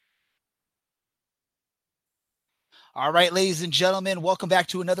All right, ladies and gentlemen, welcome back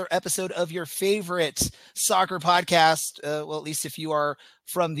to another episode of your favorite soccer podcast. Well, at least if you are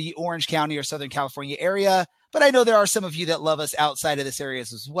from the Orange County or Southern California area, but I know there are some of you that love us outside of this area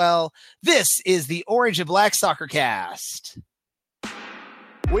as well. This is the Orange and Black Soccer Cast.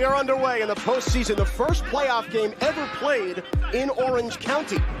 We are underway in the postseason, the first playoff game ever played in Orange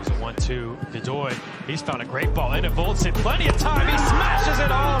County. It's a 1-2, Godoy. He's found a great ball into Voltson. Plenty of time. He smashes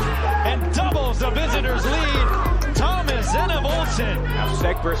it home and doubles the visitors' lead. Thomas Voltson. Now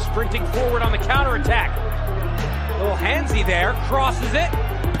Segber sprinting forward on the counterattack. A little handsy there. Crosses it.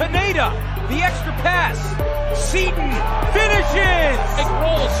 Pineda, the extra pass. Seaton finishes. It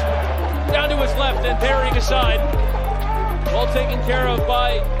rolls down to his left and burying aside. Well taken care of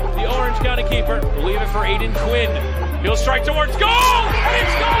by the Orange County keeper. We'll leave it for Aiden Quinn. He'll strike towards goal! And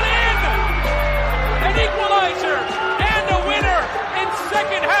it's gone in! An equalizer and a winner in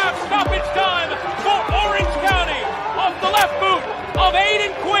second half stoppage time for Orange County off the left boot of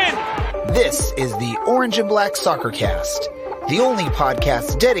Aiden Quinn. This is the Orange and Black Soccer Cast, the only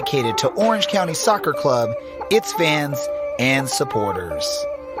podcast dedicated to Orange County Soccer Club, its fans, and supporters.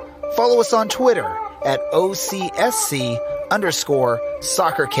 Follow us on Twitter at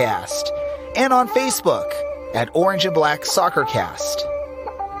OCSC_SoccerCast and on Facebook at Orange and Black SoccerCast.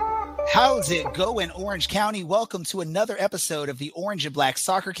 How's it going, Orange County? Welcome to another episode of the Orange and Black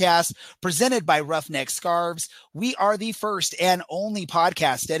Soccer Cast presented by Roughneck Scarves. We are the first and only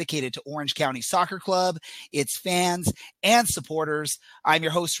podcast dedicated to Orange County Soccer Club, its fans and supporters. I'm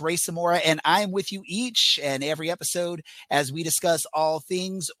your host, Ray Zamora, and I'm with you each and every episode as we discuss all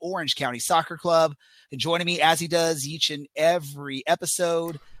things Orange County Soccer Club. And joining me as he does each and every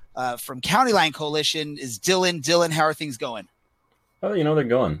episode from County Line Coalition is Dylan. Dylan, how are things going? Oh, they're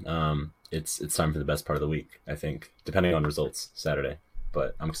going. It's time for the best part of the week, I think, depending on results Saturday.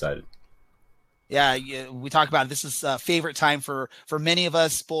 But I'm excited. Yeah, we talk about it. This is a favorite time for many of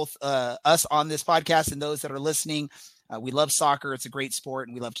us, both us on this podcast and those that are listening. We love soccer. It's a great sport,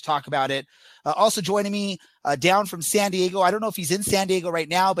 and we love to talk about it. Also joining me down from San Diego. I don't know if he's in San Diego right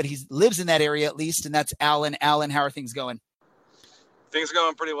now, but he lives in that area at least, and that's Alan. Alan, how are things going? Things are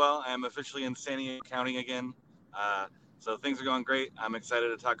going pretty well. I'm officially in San Diego County again. So things are going great. I'm excited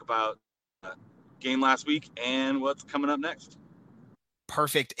to talk about game last week and what's coming up next.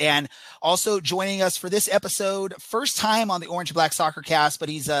 Perfect. And also joining us for this episode, first time on the Orange and Black Soccer Cast, but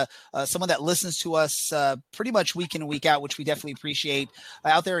he's someone that listens to us pretty much week in and week out, which we definitely appreciate.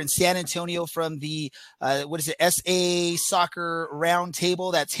 Out there in San Antonio from the, SA Soccer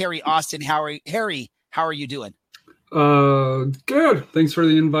Roundtable. That's Harry Austin. Harry, how are you doing? Good. Thanks for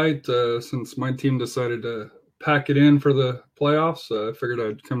the invite. Since my team decided to pack it in for the playoffs, I figured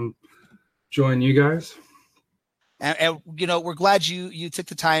I'd come join you guys. And we're glad you took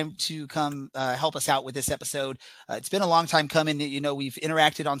the time to come help us out with this episode. It's been a long time coming. We've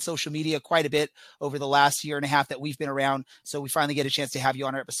interacted on social media quite a bit over the last year and a half that we've been around. So we finally get a chance to have you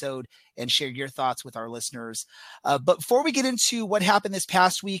on our episode and share your thoughts with our listeners. But before we get into what happened this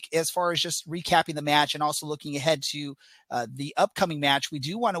past week, as far as just recapping the match and also looking ahead to the upcoming match, we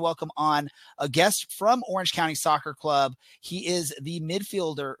do want to welcome on a guest from Orange County Soccer Club. He is the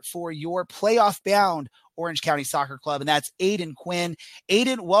midfielder for your playoff-bound Orange County Soccer Club, and that's Aiden Quinn.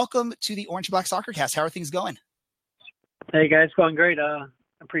 Aiden, welcome to the Orange and Black Soccer Cast. How are things going? Hey guys, going great.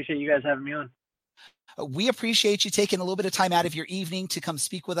 Appreciate you guys having me on. We appreciate you taking a little bit of time out of your evening to come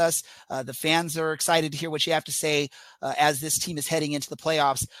speak with us. The fans are excited to hear what you have to say as this team is heading into the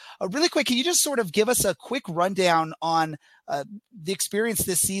playoffs. Really quick, can you just sort of give us a quick rundown on the experience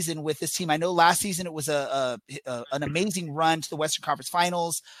this season with this team? I know last season it was an amazing run to the Western Conference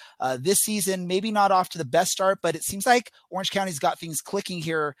Finals. This season, maybe not off to the best start, but it seems like Orange County's got things clicking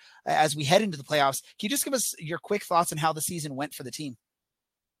here as we head into the playoffs. Can you just give us your quick thoughts on how the season went for the team?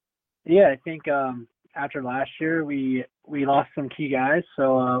 Yeah, I think after last year, we lost some key guys,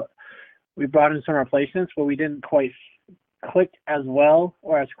 so we brought in some replacements, but we didn't quite click as well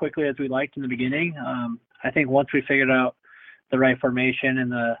or as quickly as we liked in the beginning. I think once we figured out the right formation and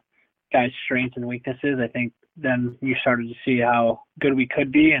the guys' strengths and weaknesses, I think then you started to see how good we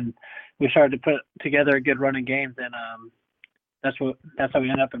could be, and we started to put together a good run of games, and that's how we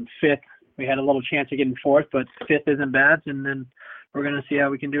ended up in fifth. We had a little chance of getting fourth, but fifth isn't bad, and then we're going to see how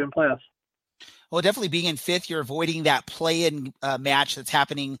we can do in playoffs. Well, definitely being in fifth, you're avoiding that play-in match that's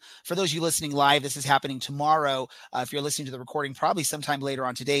happening. For those of you listening live, this is happening tomorrow. If you're listening to the recording, probably sometime later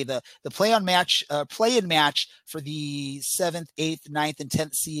on today, the play-in match for the 7th, 8th, 9th, and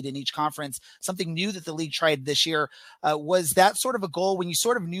 10th seed in each conference, something new that the league tried this year. Was that sort of a goal when you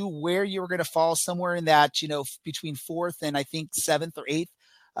sort of knew where you were going to fall somewhere in that, between 4th and I think 7th or 8th?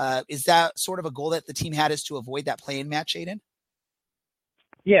 Is that sort of a goal that the team had, is to avoid that play-in match, Aiden?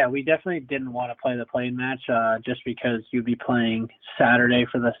 Yeah, we definitely didn't want to play the play-in match just because you'd be playing Saturday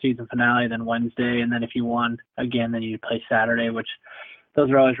for the season finale, then Wednesday, and then if you won again, then you'd play Saturday, which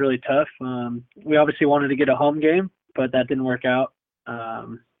those are always really tough. We obviously wanted to get a home game, but that didn't work out.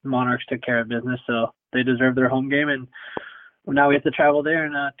 Monarchs took care of business, so they deserve their home game, and now we have to travel there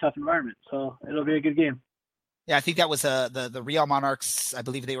in a tough environment, so it'll be a good game. Yeah, I think that was the Real Monarchs. I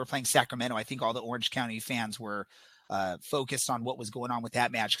believe they were playing Sacramento. I think all the Orange County fans were focused on what was going on with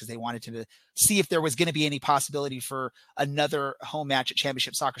that match because they wanted to see if there was going to be any possibility for another home match at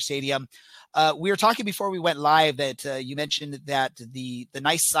Championship Soccer Stadium. We were talking before we went live that you mentioned that the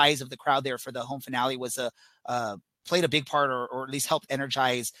nice size of the crowd there for the home finale was played a big part, or at least helped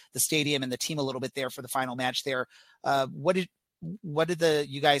energize the stadium and the team a little bit there for the final match there. What did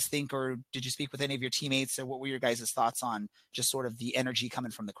you guys think, or did you speak with any of your teammates, or what were your guys' thoughts on just sort of the energy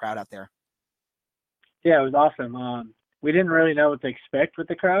coming from the crowd out there? Yeah, it was awesome. We didn't really know what to expect with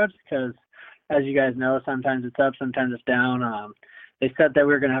the crowds because, as you guys know, sometimes it's up, sometimes it's down. They said that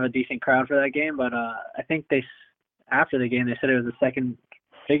we were going to have a decent crowd for that game, but I think after the game, they said it was the second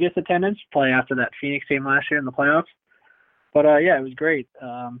biggest attendance, probably after that Phoenix game last year in the playoffs. But, yeah, it was great.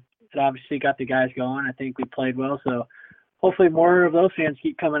 It obviously got the guys going. I think we played well, so hopefully more of those fans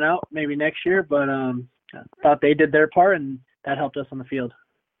keep coming out maybe next year. But I thought they did their part, and that helped us on the field.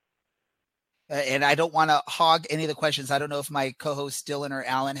 And I don't want to hog any of the questions. I don't know if my co-hosts Dylan or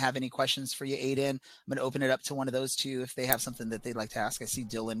Alan have any questions for you, Aiden. I'm going to open it up to one of those two if they have something that they'd like to ask. I see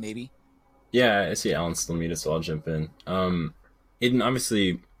Dylan maybe. Yeah, I see Alan still muted, so I'll jump in. Aiden,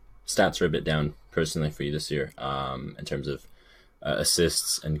 obviously stats are a bit down personally for you this year in terms of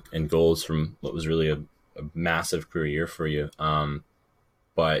assists and goals from what was really a massive career year for you.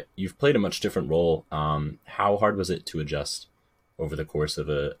 But you've played a much different role. How hard was it to adjust over the course of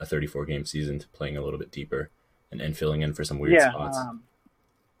a 34-game season to playing a little bit deeper and filling in for some weird spots?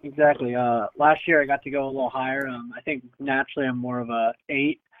 Exactly. Last year I got to go a little higher. I think naturally I'm more of a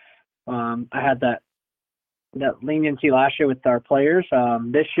 8. I had that leniency last year with our players.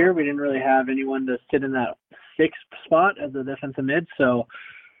 This year we didn't really have anyone to sit in that 6th spot as a defensive mid, so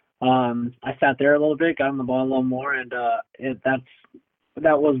I sat there a little bit, got on the ball a little more, and that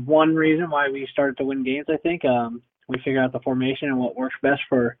was one reason why we started to win games, I think. We figured out the formation and what works best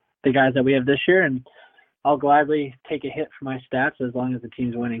for the guys that we have this year, and I'll gladly take a hit for my stats as long as the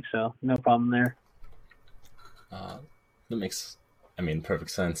team's winning, so no problem there. That makes,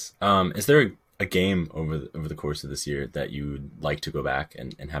 perfect sense. Is there a game over the course of this year that you'd like to go back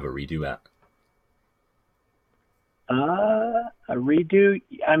and have a redo at? A redo?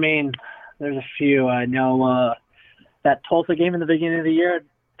 There's a few. I know that Tulsa game in the beginning of the year,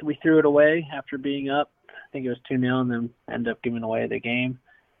 we threw it away after being up. I think it was 2-0, and then ended up giving away the game.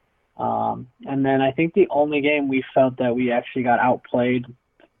 And then I think the only game we felt that we actually got outplayed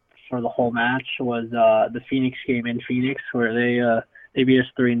for the whole match was the Phoenix game in Phoenix, where they beat us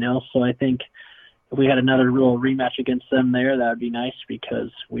 3-0. So I think if we had another real rematch against them there, that would be nice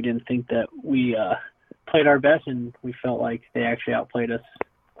because we didn't think that we played our best, and we felt like they actually outplayed us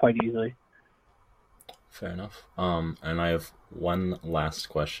quite easily. Fair enough. And I have one last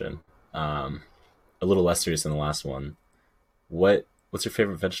question. A little less serious than the last one. What's your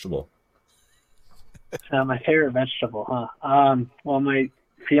favorite vegetable? My favorite vegetable, huh? Well, my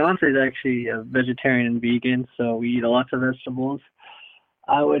fiance is actually a vegetarian and vegan, so we eat lots of vegetables.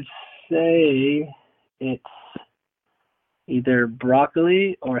 I would say it's either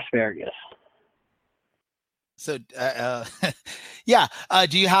broccoli or asparagus. So, yeah.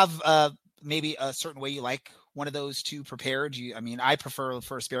 Do you have maybe a certain way you like one of those two prepared? I prefer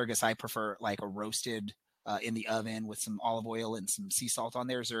for asparagus, I prefer like a roasted in the oven with some olive oil and some sea salt on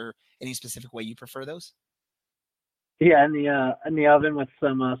there. Is there any specific way you prefer those? Yeah, in the oven with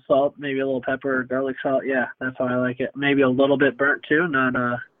some salt, maybe a little pepper or garlic salt. Yeah, that's how I like it. Maybe a little bit burnt too, not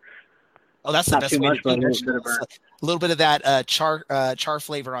Oh, that's the best way to do it. A little bit of that char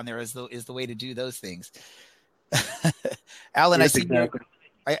flavor on there is the way to do those things. Alan, yes,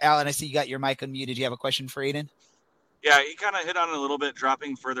 Alan, I see you got your mic unmuted. Do you have a question for Aiden? Yeah, you kind of hit on it a little bit,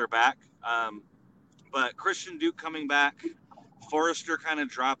 dropping further back. But Christian Duke coming back, Forrester kind of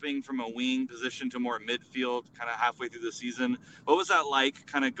dropping from a wing position to more midfield kind of halfway through the season. What was that like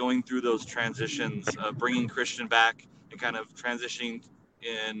kind of going through those transitions of bringing Christian back and kind of transitioning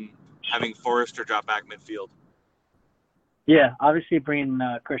in having Forrester drop back midfield? Yeah, obviously bringing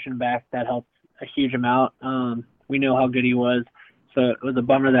Christian back, that helped a huge amount. We knew how good he was, so it was a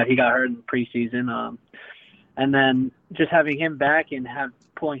bummer that he got hurt in preseason. And then just having him back and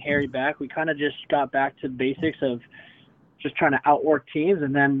pulling Harry back, we kind of just got back to basics of just trying to outwork teams,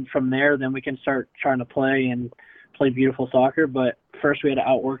 and then from there, then we can start trying to play beautiful soccer. But first we had to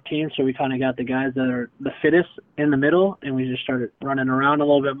outwork teams, so we kind of got the guys that are the fittest in the middle, and we just started running around a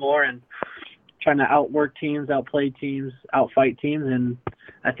little bit more and trying to outwork teams, outplay teams, outfight teams, and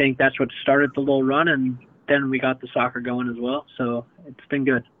I think that's what started the little run, and then we got the soccer going as well, so it's been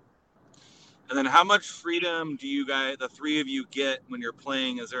good. And then how much freedom do you guys, the three of you, get when you're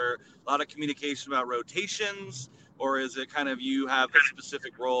playing? Is there a lot of communication about rotations, or is it kind of you have a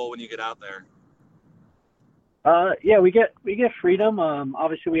specific role when you get out there? Yeah, we get freedom.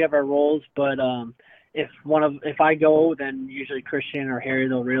 Obviously we have our roles, but if I go, then usually Christian or Harry,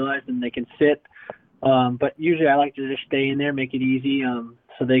 they'll realize and they can sit. But usually I like to just stay in there, make it easy,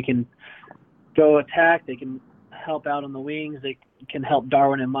 so they can go attack. They can help out on the wings. They can help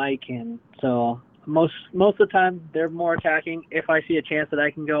Darwin and Mike. And so most of the time they're more attacking. If I see a chance that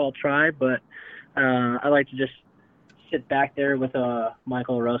I can go, I'll try. But I like to just sit back there with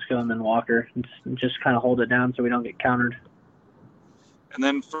Michael Orozco and then Walker and just kind of hold it down so we don't get countered. And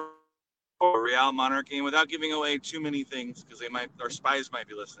then for Real Monarch game, without giving away too many things, because our spies might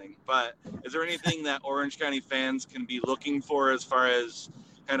be listening, but is there anything that Orange County fans can be looking for as far as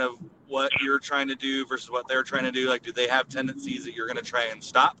kind of what you're trying to do versus what they're trying to do? Like, do they have tendencies that you're going to try and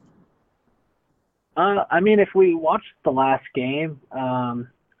stop? I mean, if we watched the last game,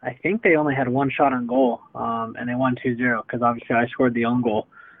 I think they only had one shot on goal, and they won 2-0 because obviously I scored the own goal.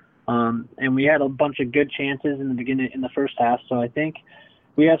 And we had a bunch of good chances in the first half, so I think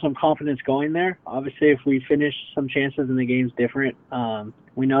we have some confidence going there. Obviously, if we finish some chances and the game's different,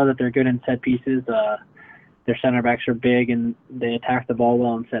 we know that they're good in set pieces. Their center backs are big and they attack the ball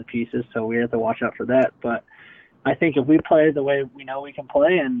well in set pieces, so we have to watch out for that. But I think if we play the way we know we can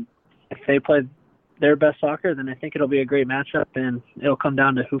play, and if they play their best soccer, then I think it'll be a great matchup, and it'll come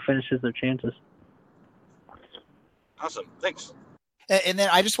down to who finishes their chances. Awesome. Thanks. And then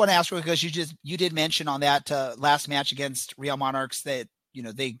I just want to ask, because you did mention on that last match against Real Monarchs that, you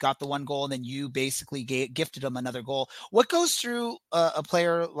know, they got the one goal and then you basically gifted them another goal. What goes through a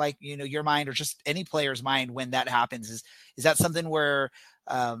player like, you know, your mind or just any player's mind when that happens? Is that something where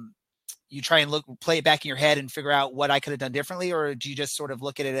you try and play it back in your head and figure out what I could have done differently? Or do you just sort of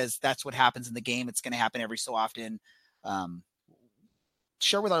look at it as that's what happens in the game? It's going to happen every so often.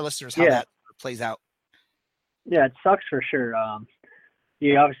 Share with our listeners how that plays out. Yeah, it sucks for sure.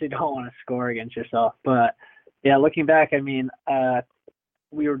 You obviously don't want to score against yourself, but yeah, looking back, I mean,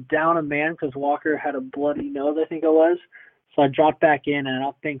 we were down a man because Walker had a bloody nose, I think it was. So I dropped back in, and I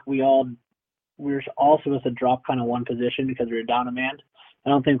don't think we were all supposed to drop kind of one position because we were down a man. I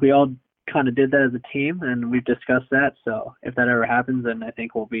don't think we all kind of did that as a team, and we've discussed that. So if that ever happens, then I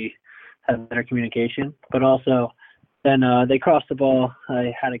think we'll have better communication. But also, then they crossed the ball.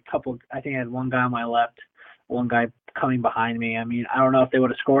 I think I had one guy on my left, one guy coming behind me. I mean, I don't know if they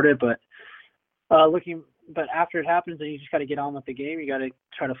would have scored it, but but after it happens, then you just got to get on with the game. You got to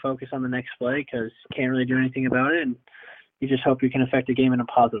try to focus on the next play because you can't really do anything about it, and you just hope you can affect the game in a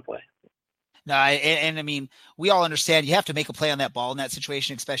positive way. No, and I mean, we all understand you have to make a play on that ball in that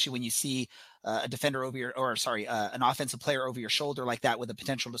situation, especially when you see a defender an offensive player over your shoulder like that with the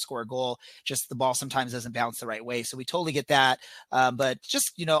potential to score a goal. Just the ball sometimes doesn't bounce the right way. So we totally get that. But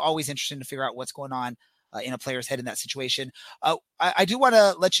just, you know, always interesting to figure out what's going on in a player's head in that situation. I do want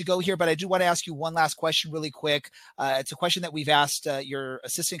to let you go here, but I do want to ask you one last question really quick. It's a question that we've asked your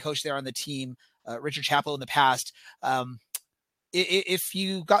assistant coach there on the team, Richard Chappell, in the past. If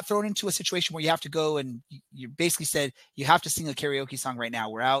you got thrown into a situation where you have to go and you basically said you have to sing a karaoke song right now,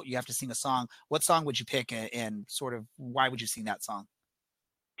 we're out, you have to sing a song, what song would you pick and sort of why would you sing that song?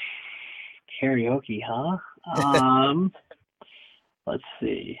 Karaoke, huh? Let's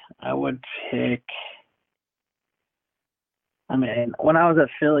see. I would pick, I mean, when I was at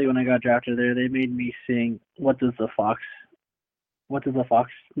Philly, when I got drafted there, they made me sing What Does the Fox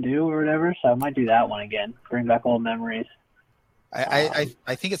Do or whatever. So I might do that one again. Bring back old memories. I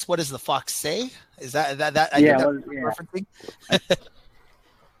think it's What Does the Fox Say? Is that referencing?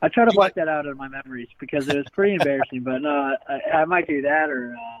 I try to block that out of my memories because it was pretty embarrassing. But no, I might do that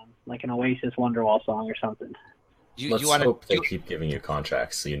or like an Oasis Wonderwall song or something. Let's hope they keep giving you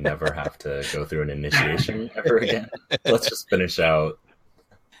contracts so you never have to go through an initiation ever again. Let's just finish out.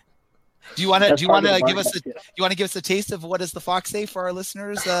 Do you want to give us a taste of What Does the Fox Say for our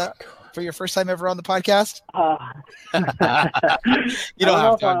listeners for your first time ever on the podcast? You don't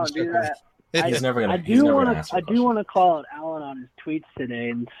have to do that. He's never gonna. I do want to call out Alan on his tweets today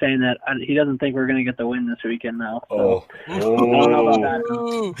and saying that he doesn't think we're going to get the win this weekend now. So I don't know about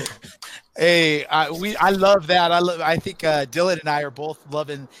that. Hey, I love that. I think Dylan and I are both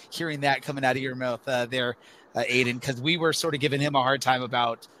loving hearing that coming out of your mouth there. Aiden, because we were sort of giving him a hard time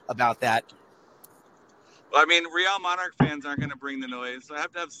about that. Well, I mean, Real Monarch fans aren't going to bring the noise, so I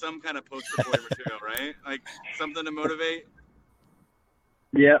have to have some kind of poster boy material, right? Like something to motivate.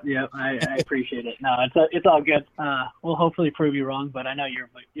 Yep. I appreciate it. No, it's all good. We'll hopefully prove you wrong, but I know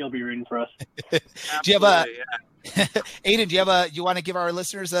you'll be rooting for us. Do you have Aiden? Do you want to give our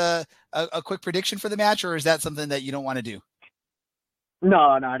listeners a quick prediction for the match, or is that something that you don't want to do? No,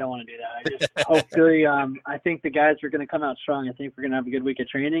 I don't want to do that. I just hopefully, I think the guys are going to come out strong. I think we're going to have a good week of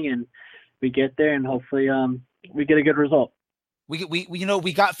training, and we get there, and hopefully, we get a good result.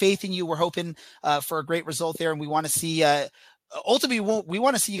 We got faith in you. We're hoping for a great result there, and we want to see. Ultimately, we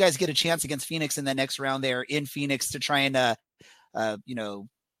want to see you guys get a chance against Phoenix in the next round there in Phoenix to try and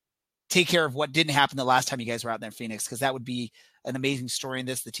take care of what didn't happen the last time you guys were out there in Phoenix, because that would be an amazing story in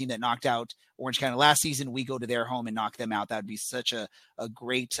this. The team that knocked out Orange County last season, we go to their home and knock them out. That would be such a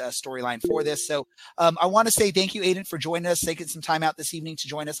great storyline for this. So I want to say thank you, Aiden, for joining us, taking some time out this evening to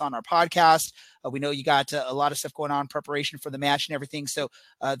join us on our podcast. We know you got a lot of stuff going on, preparation for the match and everything. So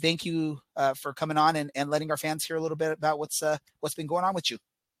thank you for coming on and letting our fans hear a little bit about what's been going on with you.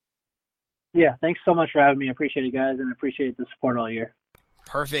 Yeah, thanks so much for having me. I appreciate it, guys, and I appreciate the support all year.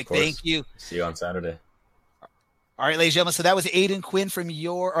 Perfect. Thank you. See you on Saturday. All right, ladies and gentlemen. So that was Aiden Quinn from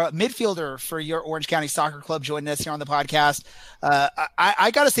your midfielder for your Orange County Soccer Club joining us here on the podcast. I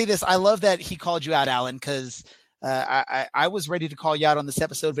got to say this. I love that he called you out, Alan, because I was ready to call you out on this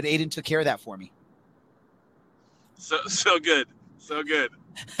episode, but Aiden took care of that for me. So good. So good.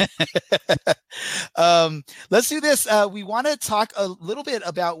 Let's do this. We want to talk a little bit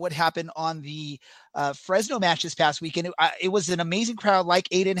about what happened on the Fresno match this past weekend. It was an amazing crowd, like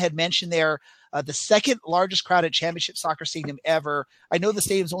Aiden had mentioned there. The second largest crowd at Championship Soccer Stadium ever. I know the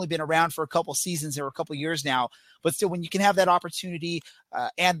stadium's only been around for a couple seasons or a couple years now, but still, when you can have that opportunity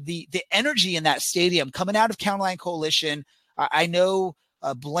and the energy in that stadium coming out of County Line Coalition, I know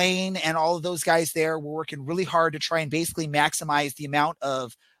Blaine and all of those guys there were working really hard to try and basically maximize the amount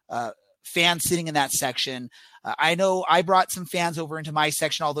of fans sitting in that section. I know I brought some fans over into my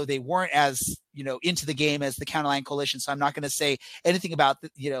section, although they weren't as, into the game as the County Line Coalition. So I'm not going to say anything about,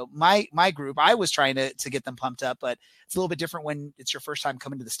 my group. I was trying to get them pumped up, but it's a little bit different when it's your first time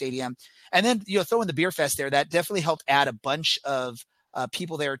coming to the stadium. And then, throwing the beer fest there, that definitely helped add a bunch of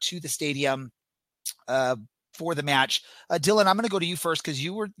people there to the stadium for the match. Dylan, I'm going to go to you first, because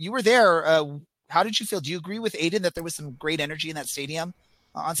you were there. How did you feel? Do you agree with Aiden that there was some great energy in that stadium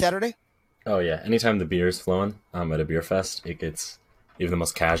on Saturday? Oh yeah. Anytime the beer is flowing at a beer fest, it gets even the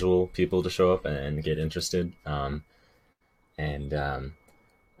most casual people to show up and get interested. As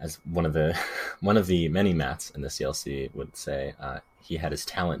one of the many Matts in the CLC would say, he had his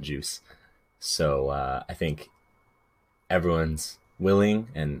talent juice. So I think everyone's willing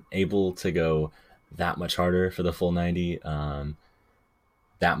and able to go that much harder for the full 90,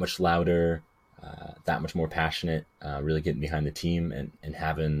 that much louder, that much more passionate, really getting behind the team and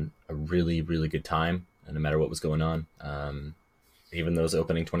having a really, really good time, no matter what was going on. Even those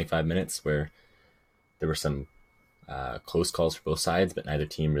opening 25 minutes where there were some close calls for both sides, but neither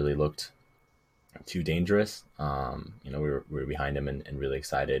team really looked too dangerous. We were behind them and really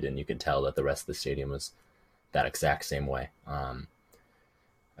excited, and you could tell that the rest of the stadium was that exact same way.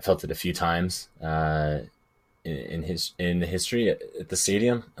 I felt it a few times in the history at the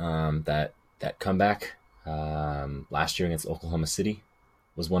stadium. That comeback last year against Oklahoma City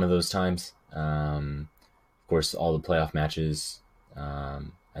was one of those times. Of course, all the playoff matches,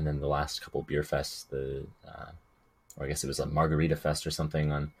 and then the last couple beer fests, or I guess it was a Margarita Fest or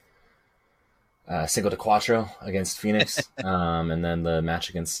something on Cinco de Cuatro against Phoenix, and then the match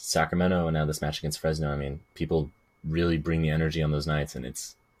against Sacramento, and now this match against Fresno. I mean, people really bring the energy on those nights, and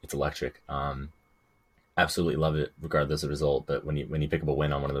it's electric. Absolutely love it, regardless of the result. But when you pick up a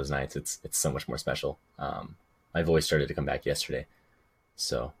win on one of those nights, it's so much more special. My voice started to come back yesterday,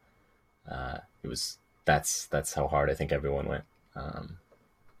 so that's how hard I think everyone went.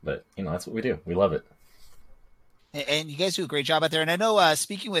 But that's what we do. We love it. And you guys do a great job out there. And I know,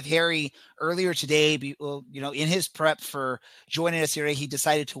 speaking with Harry earlier today, in his prep for joining us here, he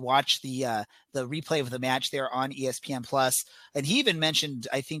decided to watch the replay of the match there on ESPN Plus. And he even mentioned,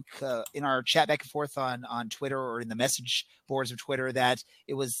 I think, in our chat back and forth on Twitter or in the message boards of Twitter, that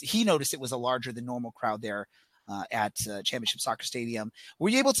he noticed it was a larger than normal crowd there at Championship Soccer Stadium. Were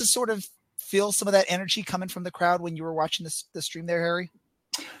you able to sort of feel some of that energy coming from the crowd when you were watching the stream there, Harry?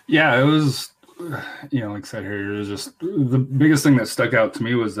 Yeah, it was. Like I said here, it was just the biggest thing that stuck out to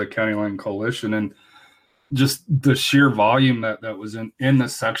me was the County Line Coalition and just the sheer volume that was in the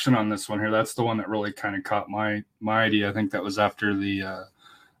section on this one here. That's the one that really kind of caught my idea. I think that was after the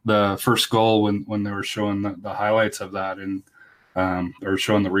the first goal when they were showing the highlights of that, and or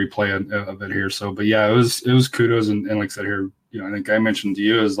showing the replay of it here. So, but yeah, it was kudos. And like I said here, I think I mentioned to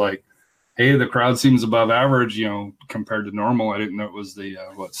you is like, hey, the crowd seems above average, compared to normal. I didn't know it was the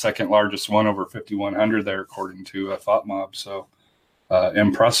second largest one, over 5,100 there, according to FOTMob. So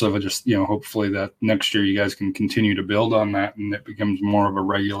impressive. Just, hopefully that next year you guys can continue to build on that and it becomes more of a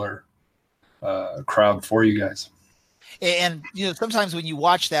regular crowd for you guys. And, sometimes when you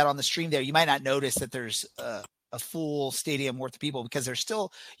watch that on the stream there, you might not notice that there's a full stadium worth of people, because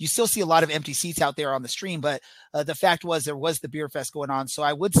you still see a lot of empty seats out there on the stream. But the fact was there was the beer fest going on. So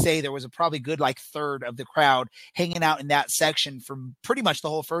I would say there was a probably good third of the crowd hanging out in that section for pretty much the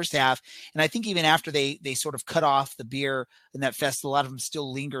whole first half. And I think even after they sort of cut off the beer in that fest, a lot of them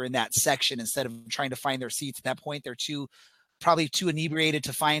still linger in that section instead of trying to find their seats. At that point, they're probably too inebriated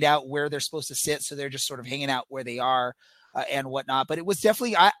to find out where they're supposed to sit. So they're just sort of hanging out where they are. And whatnot. But it was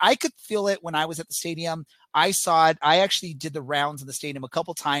definitely, I could feel it when I was at the stadium. I saw it. I actually did the rounds in the stadium a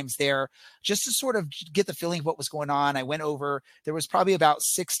couple times there just to sort of get the feeling of what was going on. I went over, there was probably about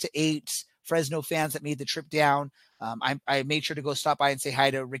 6 to 8 Fresno fans that made the trip down. I made sure to go stop by and say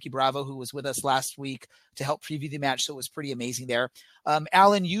hi to Ricky Bravo, who was with us last week to help preview the match. So it was pretty amazing there.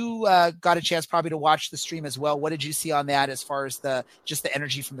 Alan, you got a chance probably to watch the stream as well. What did you see on that as far as just the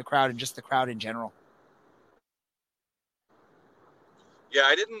energy from the crowd and just the crowd in general? Yeah,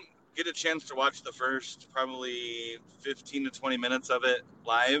 I didn't get a chance to watch the first probably 15 to 20 minutes of it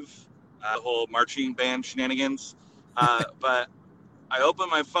live, the whole marching band shenanigans. But I opened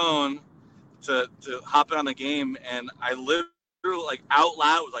my phone to hop in on the game, and I literally, out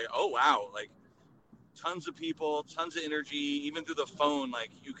loud, was like, oh, wow, tons of people, tons of energy, even through the phone.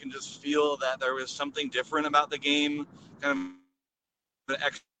 You can just feel that there was something different about the game, kind of the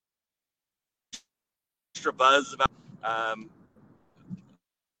extra buzz about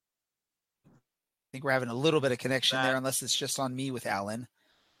I think we're having a little bit of connection there, unless it's just on me with Alan.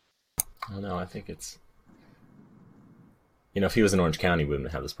 Oh, no, I think it's... if he was in Orange County, we wouldn't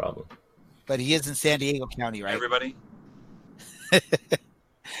have this problem. But he is in San Diego County, right? Everybody? I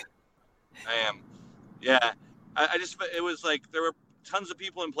am. Yeah. I just, it was there were tons of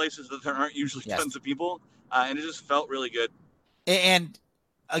people in places that there aren't usually tons of people, and it just felt really good. And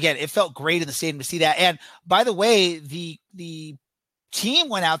again, it felt great in the stadium to see that. And by the way, the team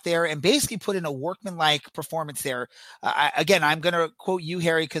went out there and basically put in a workmanlike performance there. Again, I'm going to quote you,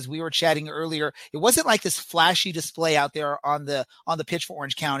 Harry, because we were chatting earlier. It wasn't like this flashy display out there on the pitch for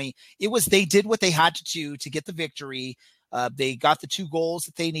Orange County. It was, they did what they had to do to get the victory. They got the 2 goals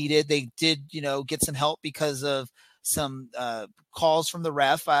that they needed. They did, get some help because of some calls from the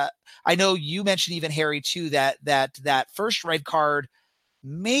ref. I know you mentioned even, Harry, too, that first red card,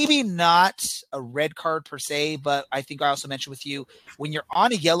 maybe not a red card per se, but I think I also mentioned with you, when you're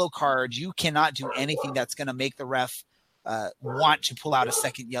on a yellow card, you cannot do anything that's going to make the ref want to pull out a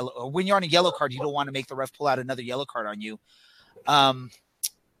second yellow. Or when you're on a yellow card, you don't want to make the ref pull out another yellow card on you.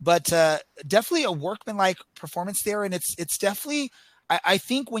 But definitely a workmanlike performance there. And it's definitely, I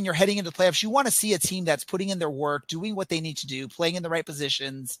think when you're heading into playoffs, you want to see a team that's putting in their work, doing what they need to do, playing in the right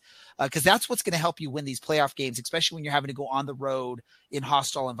positions, because that's what's going to help you win these playoff games, especially when you're having to go on the road in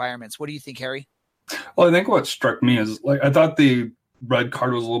hostile environments. What do you think, Harry? Well, I think what struck me is, I thought the red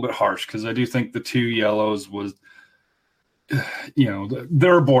card was a little bit harsh, because I do think the 2 yellows was,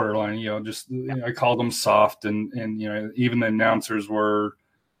 they're borderline, I called them soft, and even the announcers were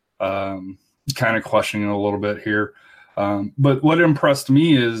kind of questioning a little bit here. But what impressed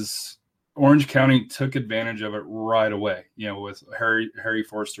me is Orange County took advantage of it right away, with Harry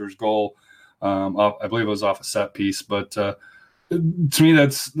Forster's goal. I believe it was off a set piece, but to me,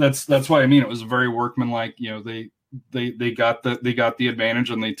 that's why it was very workmanlike. They got the advantage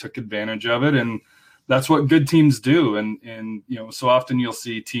and they took advantage of it, and that's what good teams do. And so often you'll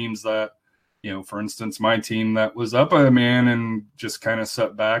see teams that, for instance, my team that was up a man and just kind of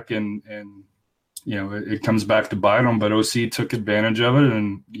sat back and it comes back to bite them, but OC took advantage of it.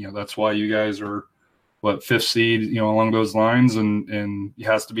 And, that's why you guys are 5th seed, along those lines. And it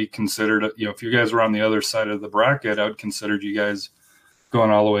has to be considered, if you guys were on the other side of the bracket, I would consider you guys going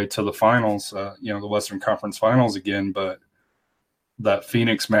all the way to the finals, the Western Conference Finals again. But that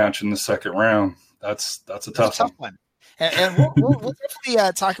Phoenix match in the second round, that's a tough one. And we'll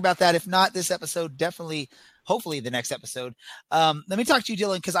definitely talk about that. If not this episode, definitely, hopefully the next episode. Let me talk to you,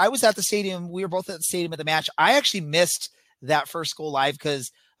 Dylan, because I was at the stadium. We were both at the stadium at the match. I actually missed that first goal live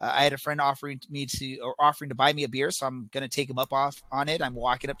because I had a friend offering to buy me a beer, so I'm going to take him up on it. I'm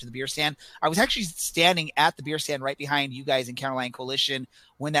walking up to the beer stand. I was actually standing at the beer stand right behind you guys in Counterline Coalition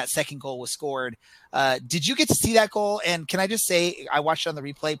when that second goal was scored. Did you get to see that goal? And can I just say, I watched it on the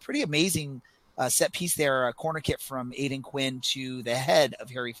replay. Pretty amazing set piece there, a corner kick from Aiden Quinn to the head of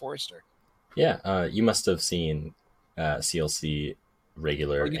Harry Forrester. Yeah, you must have seen CLC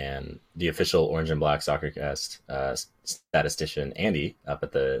regular and the official Orange and Black Soccercast statistician Andy up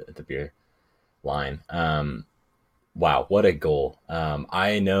at the beer line. Wow, what a goal!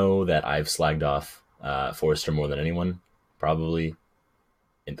 I know that I've slagged off Forrester more than anyone, probably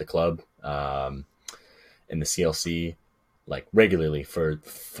in the club, in the CLC, like regularly for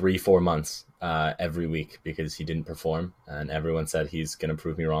 3-4 months. Every week because he didn't perform and everyone said he's going to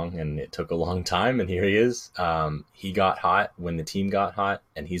prove me wrong, and it took a long time, and here he is. He got hot when the team got hot,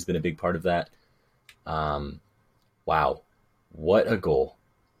 and he's been a big part of that. Wow, what a goal.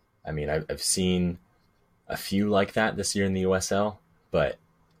 I mean, I've seen a few like that this year in the USL, but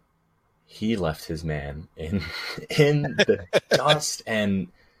he left his man in the dust, and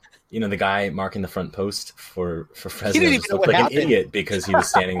the guy marking the front post for Fresno just looked like an idiot because he was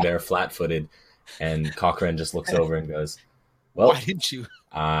standing there flat-footed, and Cochran just looks over and goes, well, why didn't you?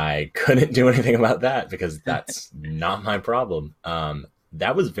 I couldn't do anything about that because that's not my problem.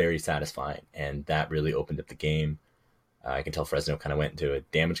 That was very satisfying, and that really opened up the game. I can tell Fresno kind of went into a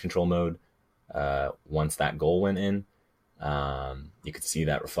damage control mode once that goal went in. You could see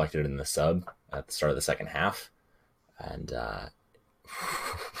that reflected in the sub at the start of the second half, and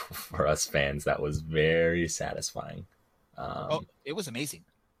for us fans, that was very satisfying. It was amazing.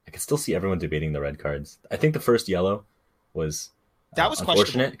 I could still see everyone debating the red cards. I think the first yellow was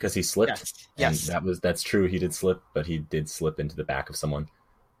unfortunate because he slipped. Yes. And that's true. He did slip, but he did slip into the back of someone.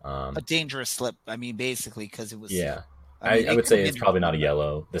 A dangerous slip. I mean, basically, because it was. Yeah. I would say it's probably not a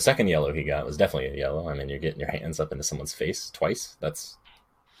yellow. The second yellow he got was definitely a yellow. I mean, you're getting your hands up into someone's face twice. That's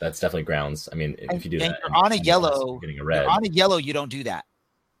definitely grounds. I mean, if you do that, you're on a yellow, getting a red. You're on a yellow, you don't do that.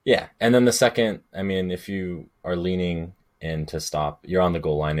 Yeah, and then the second, I mean, if you are leaning in to stop, you're on the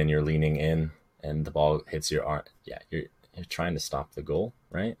goal line and you're leaning in, and the ball hits your arm. Yeah, you're trying to stop the goal,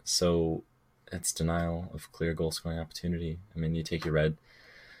 right? So it's denial of clear goal scoring opportunity. I mean, you take your red,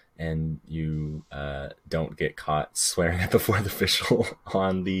 and you don't get caught swearing at the fourth official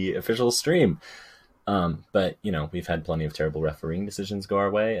on the official stream. But we've had plenty of terrible refereeing decisions go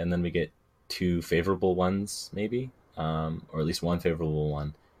our way, and then we get 2 favorable ones, maybe, or at least 1 favorable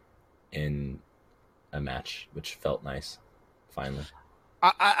one in a match, which felt nice. Finally,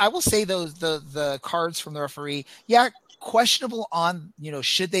 I will say the cards from the referee, questionable on,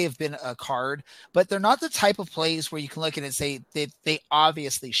 should they have been a card, but they're not the type of plays where you can look at it and say they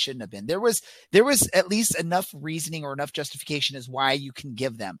obviously shouldn't have been. There was at least enough reasoning or enough justification as why you can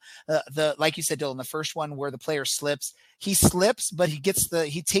give them. Like you said, Dylan, the first one where the player slips, but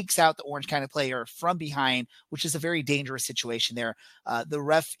he takes out the Orange County player from behind, which is a very dangerous situation there. The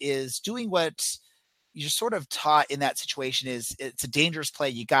ref is doing what you're sort of taught in that situation is it's a dangerous play.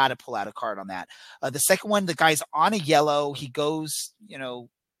 You got to pull out a card on that. The second one, the guy's on a yellow. He goes,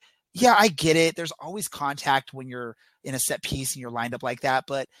 I get it. There's always contact when you're in a set piece and you're lined up like that,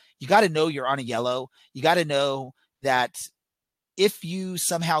 but you got to know you're on a yellow. You got to know that if you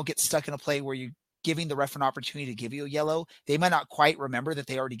somehow get stuck in a play where you're giving the ref an opportunity to give you a yellow, they might not quite remember that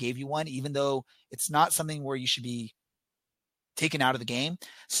they already gave you one, even though it's not something where you should be taken out of the game.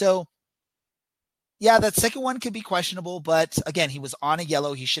 So, yeah, that second one could be questionable, but again, he was on a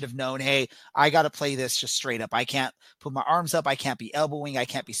yellow. He should have known, hey, I got to play this just straight up. I can't put my arms up. I can't be elbowing. I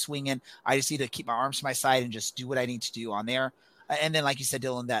can't be swinging. I just need to keep my arms to my side and just do what I need to do on there. And then, like you said,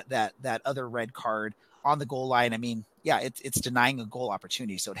 Dylan, that other red card on the goal line. I mean, yeah, it's denying a goal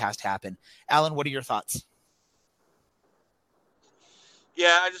opportunity, so it has to happen. Alan, what are your thoughts?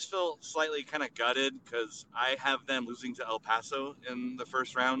 Yeah, I just feel slightly kind of gutted because I have them losing to El Paso in the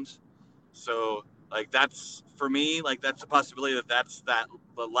first round. So, that's for me, that's a possibility that's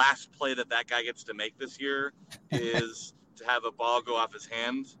the last play that guy gets to make this year is to have a ball go off his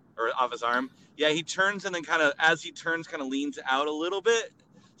hand or off his arm. Yeah, he turns and then as he turns, leans out a little bit.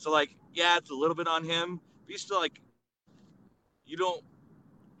 So, it's a little bit on him. But you still,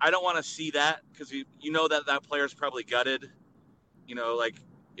 I don't want to see that because you know that player's probably gutted.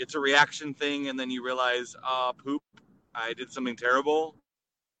 It's a reaction thing, and then you realize, poop, I did something terrible.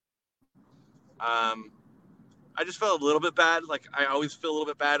 I just felt a little bit bad. I always feel a little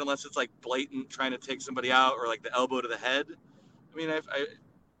bit bad unless it's blatant trying to take somebody out or the elbow to the head. I mean,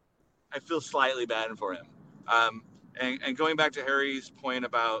 I feel slightly bad for him. And going back to Harry's point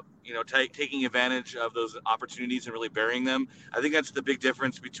about taking advantage of those opportunities and really burying them. I think that's the big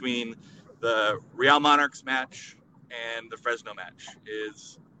difference between the Real Monarchs match and the Fresno match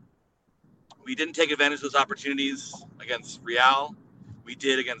is we didn't take advantage of those opportunities against Real. We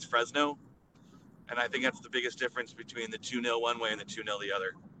did against Fresno. And I think that's the biggest difference between the 2-0 one way and the 2-0 the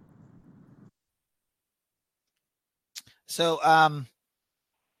other. So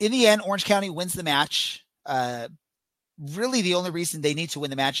in the end, Orange County wins the match. Really, the only reason they need to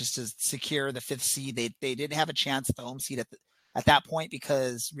win the match is to secure the 5th seed. They didn't have a chance at the home seed at that point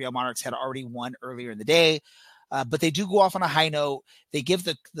because Real Monarchs had already won earlier in the day. But they do go off on a high note. They give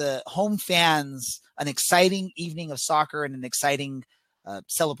the home fans an exciting evening of soccer and an exciting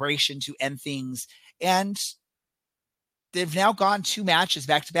celebration to end things. And they've now gone 2 matches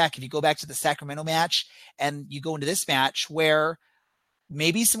back to back. If you go back to the Sacramento match and you go into this match where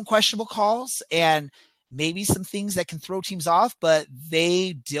maybe some questionable calls and maybe some things that can throw teams off, but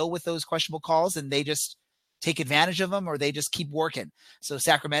they deal with those questionable calls and they just take advantage of them or they just keep working. So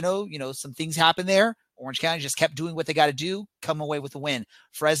Sacramento, some things happen there. Orange County just kept doing what they got to do, come away with a win.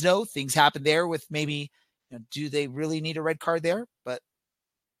 Fresno, things happen there with maybe, do they really need a red card there? But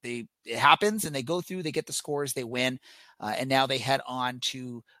it happens and they go through, they get the scores, they win. And now they head on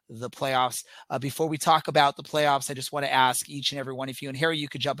to the playoffs. Before we talk about the playoffs, I just want to ask each and every one of you, and Harry, you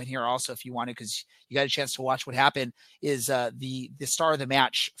could jump in here also if you want to, because you got a chance to watch what happened, is the star of the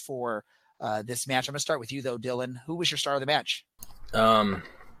match for this match. I'm going to start with you though, Dylan. Who was your star of the match? I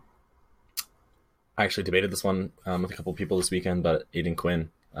actually debated this one with a couple of people this weekend, but Aiden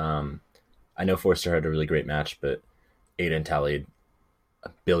Quinn. I know Forster had a really great match, but Aiden tallied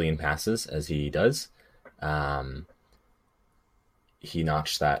 1 billion passes as he does. He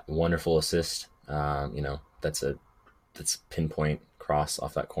notched that wonderful assist. That's pinpoint cross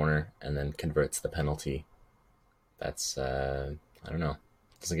off that corner and then converts the penalty. That's, I don't know.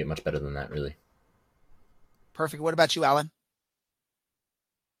 Doesn't get much better than that, really. Perfect. What about you, Alan?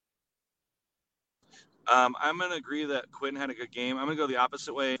 I'm going to agree that Quinn had a good game. I'm going to go the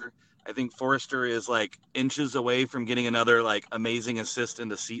opposite way. I think Forrester is like inches away from getting another like amazing assist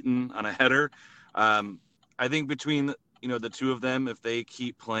into Seton on a header. I think between the two of them, if they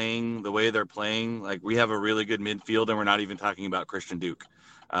keep playing the way they're playing, like we have a really good midfield, and we're not even talking about Christian Duke.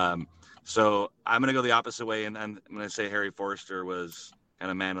 So I'm going to go the opposite way, and I'm going to say Harry Forrester was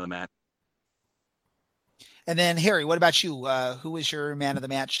kind of man of the match. And then Harry, what about you? Who was your man of the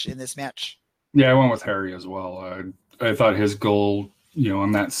match in this match? Yeah, I went with Harry as well. I thought his goal,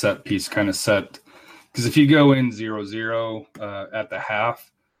 on that set piece kind of set, because if you go in 0-0 at the half,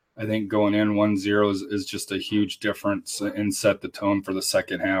 I think going in 1-0 is just a huge difference and set the tone for the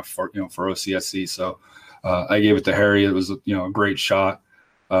second half for OCSC. So I gave it to Harry. It was a great shot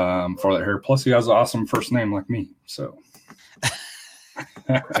for that Harry. Plus he has an awesome first name like me. So.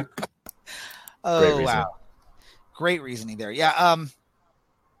 Oh wow, great reasoning there. Yeah.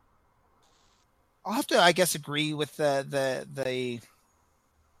 I'll have to, I guess, agree with the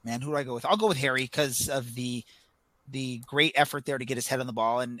man. Who do I go with? I'll go with Harry because of the great effort there to get his head on the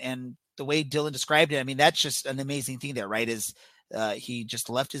ball and the way Dylan described it. I mean, that's just an amazing thing there, right? Is he just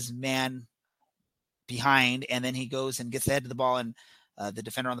left his man behind and then he goes and gets the head of the ball and the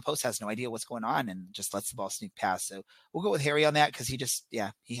defender on the post has no idea what's going on and just lets the ball sneak past. So we'll go with Harry on that because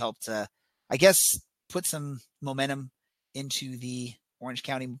he helped, I guess, put some momentum into the Orange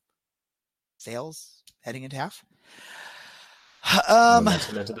County sales heading into half. I'm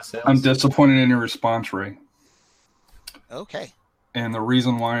disappointed in your response, Ray. Okay. And the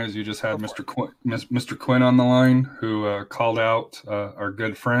reason why is you just had Mr. Quinn on the line who called out our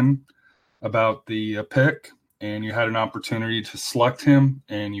good friend about the pick, and you had an opportunity to select him,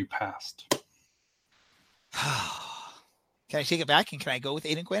 and you passed. Can I take it back, and can I go with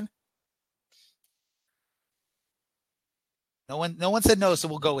Aiden Quinn? No one said no, so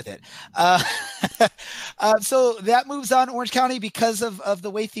we'll go with it. So that moves on Orange County because of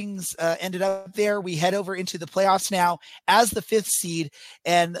the way things ended up there. We head over into the playoffs now as the 5th seed.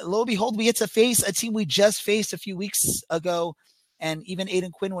 And lo and behold, we get to face a team we just faced a few weeks ago. And even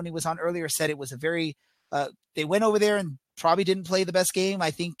Aiden Quinn, when he was on earlier, said it was a very they went over there and probably didn't play the best game.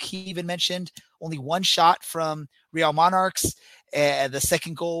 I think he even mentioned only one shot from Real Monarchs. The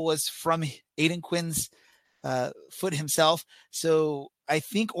second goal was from Aiden Quinn's foot himself. So I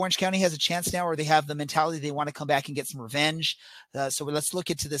think Orange County has a chance now, or they have the mentality they want to come back and get some revenge. So let's look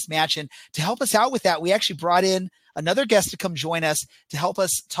into this match. And to help us out with that, we actually brought in another guest to come join us to help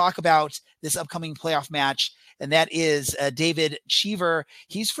us talk about this upcoming playoff match. And that is David Cheever.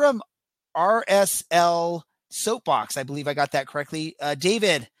 He's from RSL Soapbox. I believe I got that correctly.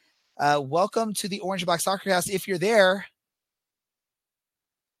 David, welcome to the Orange and Black Soccer Cast. If you're there.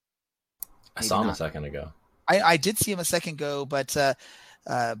 I saw him a second ago. I did see him a second ago, but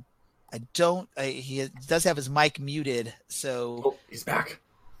he does have his mic muted. So he's back.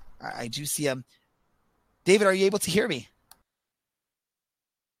 I do see him. David, are you able to hear me?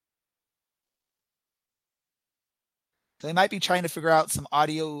 So they might be trying to figure out some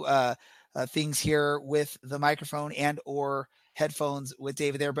audio things here with the microphone and or headphones with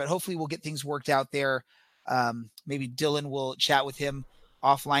David there, but hopefully we'll get things worked out there. Maybe Dylan will chat with him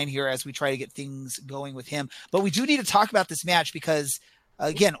offline here as we try to get things going with him. But we do need to talk about this match because,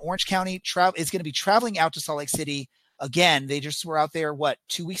 again, Orange County is going to be traveling out to Salt Lake City. Again, they just were out there,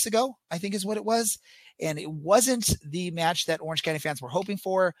 2 weeks ago, I think is what it was. And it wasn't the match that Orange County fans were hoping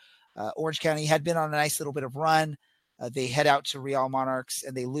for. Orange County had been on a nice little bit of run. They head out to Real Monarchs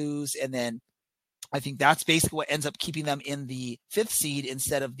and they lose. And then I think that's basically what ends up keeping them in the 5th seed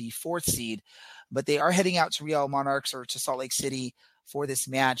instead of the 4th seed. But they are heading out to Real Monarchs or to Salt Lake City for this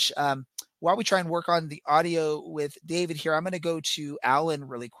match. While we try and work on the audio with David here, I'm going to go to Alan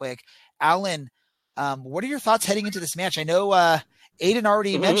really quick. Alan, what are your thoughts heading into this match? I know Aiden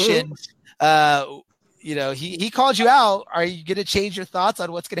already mentioned, he called you out. Are you going to change your thoughts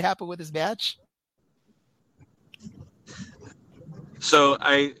on what's going to happen with this match? So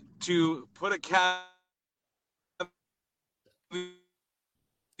to put a cap, I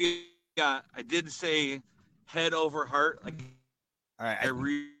did say head over heart. All right, I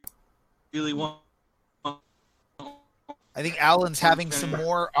really want. I think Alan's having some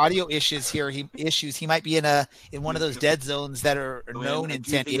more audio issues here. He might be in one of those dead zones that are known in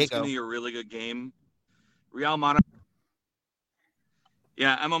San Diego. It's going to be a really good game. Real Monarch.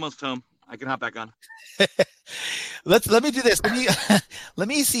 Yeah, I'm almost home. I can hop back on. Let me do this. Let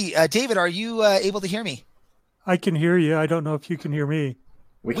me see. David, are you able to hear me? I can hear you. I don't know if you can hear me.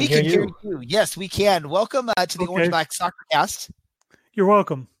 We can hear you. Yes, we can. Welcome to the Orange Black Soccer Cast. You're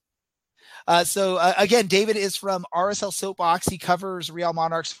welcome. So again, David is from RSL Soapbox. He covers Real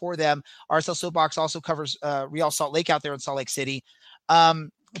Monarchs for them. RSL Soapbox also covers Real Salt Lake out there in Salt Lake City.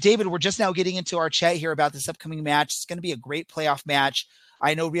 David, we're just now getting into our chat here about this upcoming match. It's going to be a great playoff match.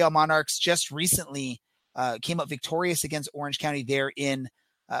 I know Real Monarchs just recently came up victorious against Orange County there in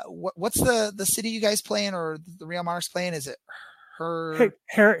what's the city you guys playing or the Real Monarchs playing? Is it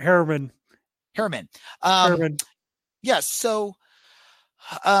Harriman? Harriman. Yes. So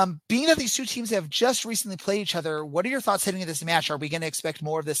being that these two teams have just recently played each other, what are your thoughts heading into this match? Are we going to expect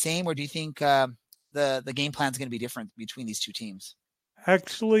more of the same, or do you think the game plan is going to be different between these two teams?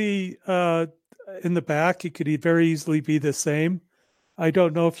 Actually, in the back, it could very easily be the same. I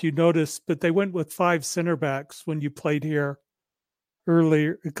don't know if you noticed, but they went with 5 center backs when you played here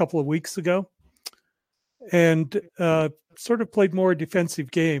earlier, a couple of weeks ago, and sort of played more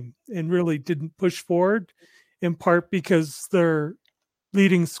defensive game and really didn't push forward, in part because their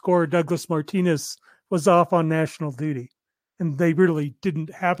leading scorer, Douglas Martinez, was off on national duty, and they really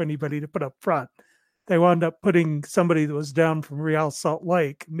didn't have anybody to put up front. They wound up putting somebody that was down from Real Salt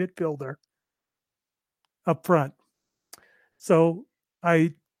Lake, midfielder, up front. So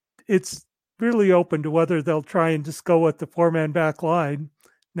it's really open to whether they'll try and just go with the 4-man back line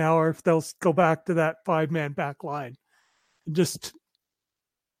now, or if they'll go back to that 5-man back line and just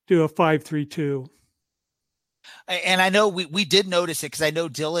do a 5-3-2. And I know we did notice it because I know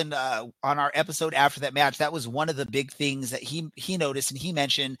Dylan on our episode after that match, that was one of the big things that he noticed and he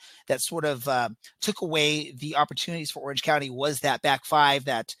mentioned that sort of took away the opportunities for Orange County was that back 5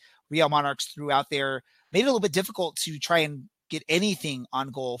 that Real Monarchs threw out there, made it a little bit difficult to try and get anything on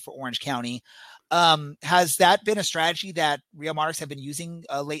goal for Orange County. Has that been a strategy that Real Monarchs have been using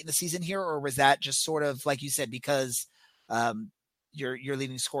late in the season here, or was that just sort of like you said because your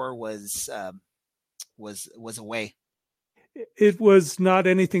leading scorer was away? It was not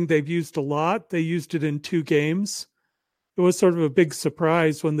anything they've used a lot. They used it in 2 games. It was sort of a big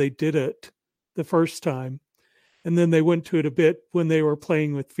surprise when they did it the first time, and then they went to it a bit when they were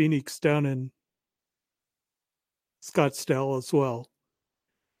playing with Phoenix down in Scottsdale as well.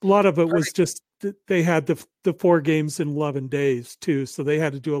 A lot of it was just they had the 4 games in 11 days too, so they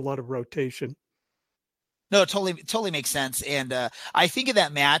had to do a lot of rotation. No, it totally makes sense. And I think in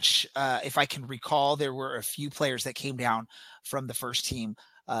that match, if I can recall, there were a few players that came down from the first team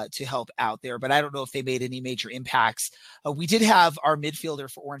to help out there, but I don't know if they made any major impacts. We did have our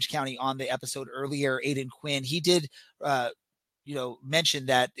midfielder for Orange County on the episode earlier, Aiden Quinn. He did mentioned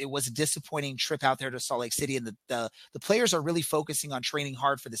that it was a disappointing trip out there to Salt Lake City, and the players are really focusing on training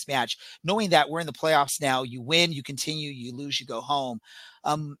hard for this match, knowing that we're in the playoffs now. You win, you continue, you lose, you go home.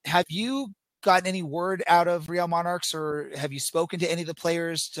 Have you gotten any word out of Real Monarchs, or have you spoken to any of the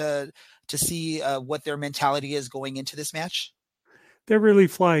players to see what their mentality is going into this match? they're really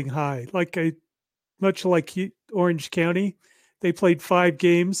flying high. Much like Orange County, they played 5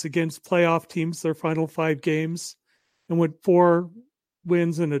 games against playoff teams, their final 5 games, and went 4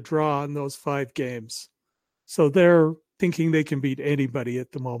 wins and a draw in those 5 games. So they're thinking they can beat anybody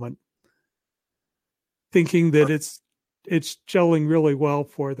at the moment, thinking that it's gelling really well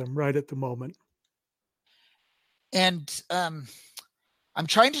for them right at the moment. And I'm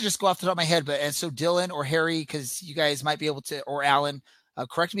trying to just go off the top of my head, and so Dylan or Harry, because you guys might be able to, or Alan,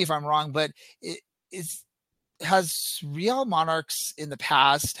 correct me if I'm wrong, but has Real Monarchs in the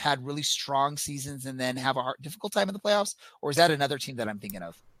past had really strong seasons and then have a difficult time in the playoffs? Or is that another team that I'm thinking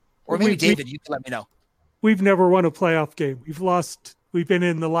of? Or maybe David, you can let me know. We've never won a playoff game. We've been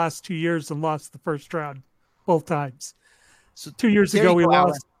in the last 2 years and lost the first round both times. So 2 years ago, we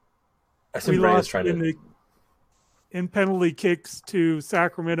lost. We lost in penalty kicks to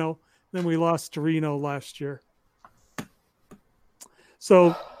Sacramento. Then we lost to Reno last year.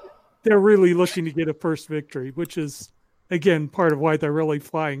 So they're really looking to get a first victory, which is, again, part of why they're really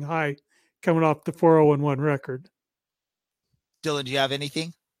flying high, coming off the 4-0-1 record. Dylan, do you have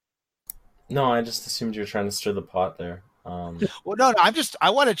anything? No, I just assumed you were trying to stir the pot there. Well, no, I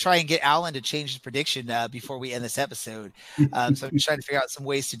want to try and get Alan to change his prediction before we end this episode. So I'm trying to figure out some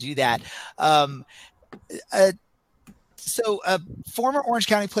ways to do that. So former Orange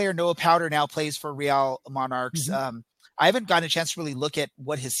County player Noah Powder now plays for Real Monarchs. Mm-hmm. I haven't gotten a chance to really look at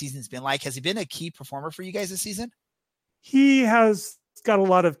what his season's been like. Has he been a key performer for you guys this season? He has got a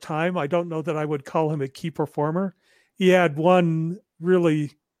lot of time. I don't know that I would call him a key performer. He had one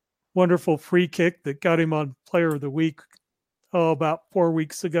really wonderful free kick that got him on Player of the Week about 4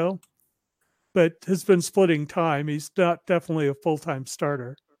 weeks ago, but has been splitting time. He's not definitely a full-time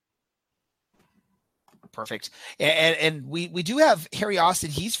starter. Perfect. And we do have Harry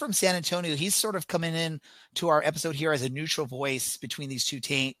Austin. He's from San Antonio. He's sort of coming in to our episode here as a neutral voice between these two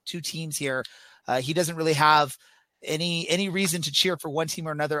teams here. He doesn't really have any reason to cheer for one team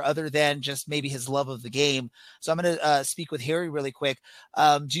or another other than just maybe his love of the game. So I'm going to speak with Harry really quick.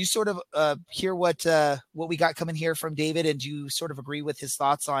 Do you sort of hear what we got coming here from David? And do you sort of agree with his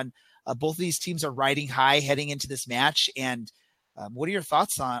thoughts on both of these teams are riding high heading into this match? And what are your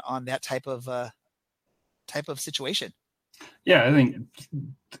thoughts on that type of situation? Yeah, I think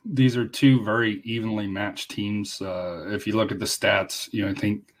these are two very evenly matched teams. If you look at the stats, I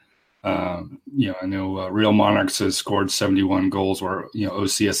think, I know Real Monarchs has scored 71 goals where,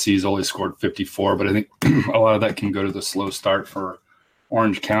 OCSC's only scored 54, but I think a lot of that can go to the slow start for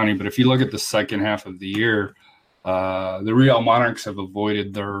Orange County. But if you look at the second half of the year, the Real Monarchs have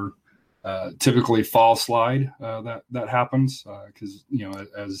avoided their typically fall slide that happens because,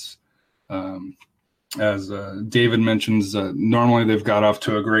 as David mentions, normally they've got off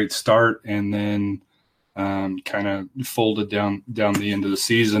to a great start and then kind of folded down the end of the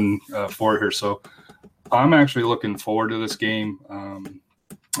season for here. So I'm actually looking forward to this game.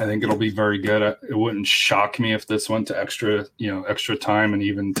 I think it'll be very good. It wouldn't shock me if this went to extra time and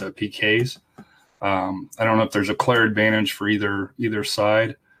even to PKs. I don't know if there's a clear advantage for either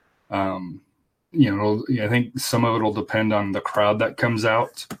side. I think some of it will depend on the crowd that comes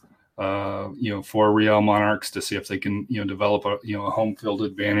out. For Real Monarchs to see if they can, develop a home field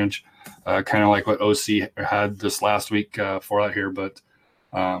advantage, kind of like what OC had this last week for that here. But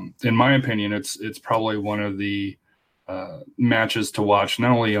in my opinion, it's probably one of the matches to watch,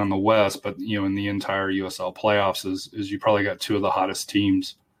 not only on the West, but, in the entire USL playoffs is you probably got two of the hottest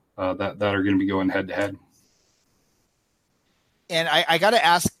teams that are going to be going head to head. And I got to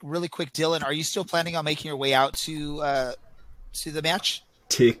ask really quick, Dylan, are you still planning on making your way out to the match?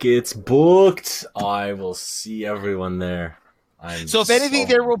 Tickets booked. I will see everyone there. So if anything,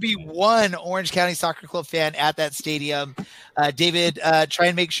 there will be one Orange County Soccer Club fan at that stadium. David, try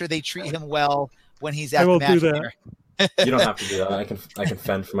and make sure they treat him well when he's at the match. I will do that. You don't have to do that. I can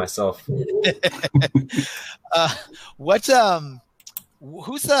fend for myself. Who's the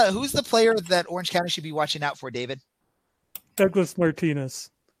player that Orange County should be watching out for, David? Douglas Martinez.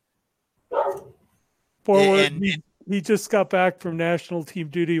 Forward. He just got back from national team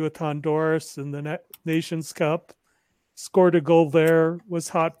duty with Honduras in the Nations Cup. Scored a goal there, was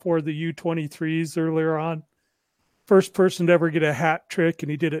hot for the U23s earlier on. First person to ever get a hat trick, and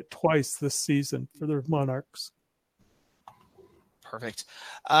he did it twice this season for the Monarchs. Perfect.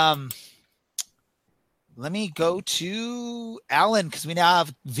 Let me go to Alan because we now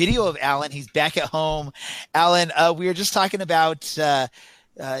have video of Alan. He's back at home. Alan, we were just talking about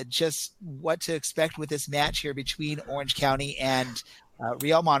just what to expect with this match here between Orange County and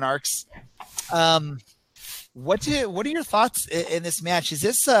Real Monarchs. What are your thoughts in this match? Is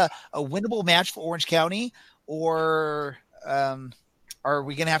this a winnable match for Orange County, or or are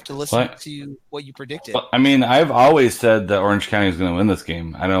we going to have to listen to what you predicted? Well, I mean, I've always said that Orange County is going to win this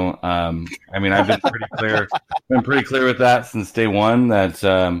game. I don't. I mean, I've been pretty clear. Been pretty clear with that since day one. That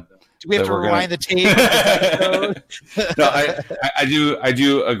do we have to rewind the tape? No, I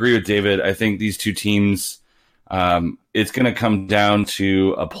do agree with David. I think these two teams. It's going to come down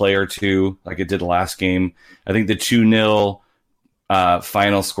to a play or two, like it did the last game. I think the 2-0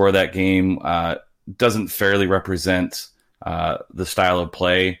 final score of that game doesn't fairly represent the style of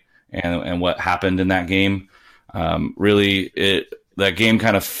play and what happened in that game. Really, that game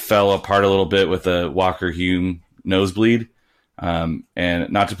kind of fell apart a little bit with the Walker Hume nosebleed. And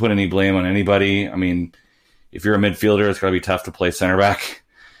not to put any blame on anybody. I mean, if you're a midfielder, it's going to be tough to play center back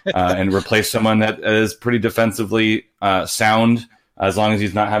and replace someone that is pretty defensively sound. As long as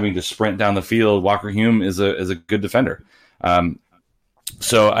he's not having to sprint down the field, Walker Hume is a good defender.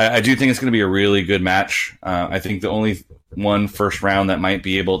 So I do think it's going to be a really good match. I think the only one first round that might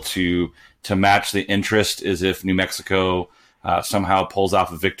be able to match the interest is if New Mexico somehow pulls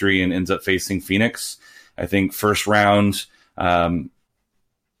off a victory and ends up facing Phoenix. I think first round, even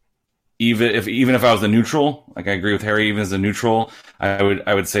if I was the neutral, like I agree with Harry, even as a neutral,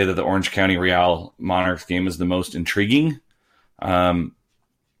 I would say that the Orange County Real Monarchs game is the most intriguing.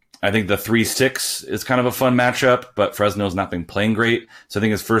 I think the 3-6 is kind of a fun matchup, but Fresno's not been playing great. So I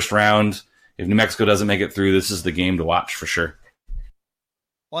think it's first round. If New Mexico doesn't make it through, this is the game to watch for sure.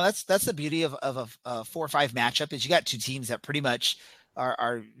 Well, that's the beauty of a 4-5 matchup is you got two teams that pretty much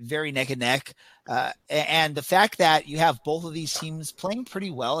are very neck and neck. And the fact that you have both of these teams playing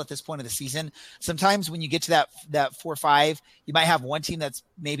pretty well at this point of the season, sometimes when you get to that 4-5, you might have one team that's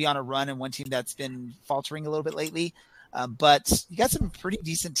maybe on a run and one team that's been faltering a little bit lately. But you got some pretty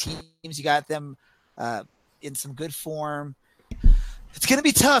decent teams. You got them in some good form. It's going to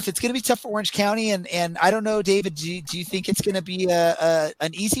be tough. It's going to be tough for Orange County. And I don't know, David, do you think it's going to be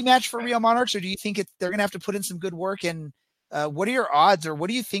an easy match for Real Monarchs, or do you think they're going to have to put in some good work? And what are your odds, or what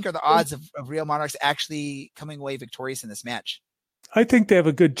do you think are the odds of Real Monarchs actually coming away victorious in this match? I think they have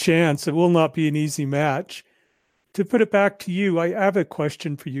a good chance. It will not be an easy match. To put it back to you, I have a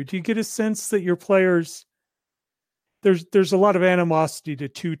question for you. Do you get a sense that your players... There's a lot of animosity to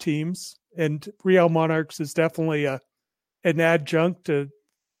two teams, and Real Monarchs is definitely an adjunct to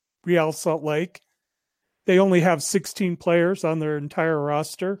Real Salt Lake. They only have 16 players on their entire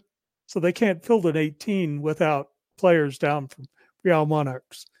roster, so they can't field an 18 without players down from Real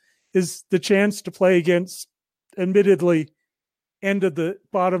Monarchs. Is the chance to play against, admittedly, end of the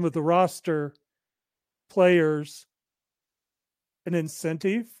bottom of the roster players an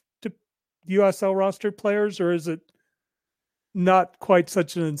incentive to USL roster players, or is it not quite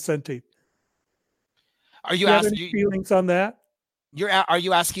such an incentive? Are you asking any feelings on that? Are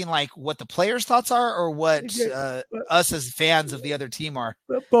you asking like what the players' thoughts are, or what us as fans of the other team are?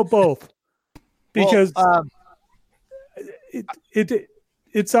 But both, because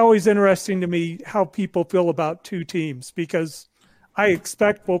it's always interesting to me how people feel about two teams, because I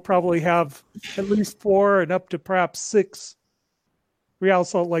expect we'll probably have at least 4 and up to perhaps 6 Real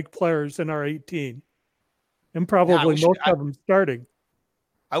Salt Lake players in our 18. And probably most of them starting.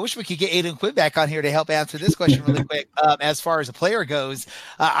 I wish we could get Aiden Quinn back on here to help answer this question really quick. As far as a player goes,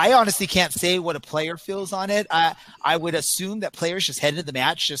 I honestly can't say what a player feels on it. I would assume that players just head into the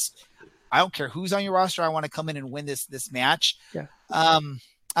match. I don't care who's on your roster. I want to come in and win this match. Yeah.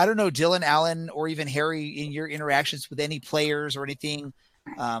 I don't know, Dylan, Allen, or even Harry, in your interactions with any players or anything,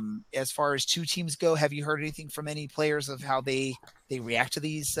 as far as two teams go, have you heard anything from any players of how they react to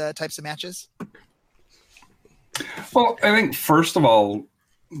these types of matches? Well, I think first of all,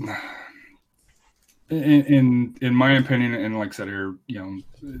 in my opinion, and like I said here,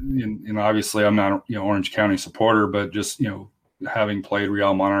 and obviously I'm not Orange County supporter, but just having played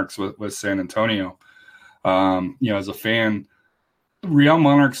Real Monarchs with San Antonio, as a fan, Real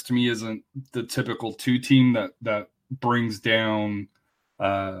Monarchs to me isn't the typical two team that brings down,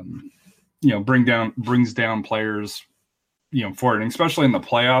 brings down players. For it, and especially in the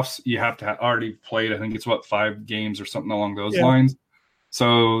playoffs, you have to have already played. I think it's 5 games or something along those lines.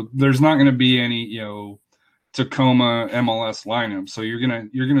 So there's not going to be any, Tacoma MLS lineup. So you're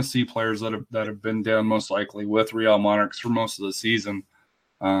gonna see players that have been down most likely with Real Monarchs for most of the season.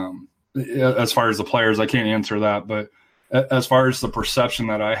 As far as the players, I can't answer that, but as far as the perception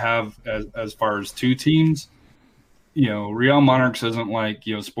that I have as far as two teams. Real Monarchs isn't like,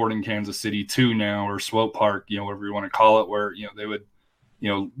 Sporting Kansas City 2 now, or Swope Park, whatever you want to call it, where, they would,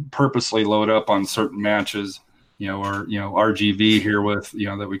 purposely load up on certain matches, or, RGV here with,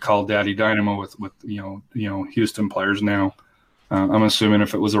 that we call Daddy Dynamo with Houston players now. I'm assuming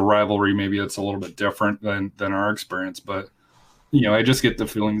if it was a rivalry, maybe it's a little bit different than our experience. But I just get the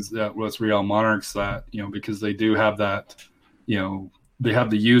feelings that with Real Monarchs that, because they do have that, they have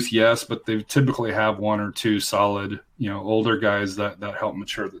the youth, yes, but they typically have one or two solid, older guys that help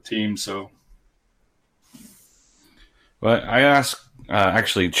mature the team. So, well, I asked,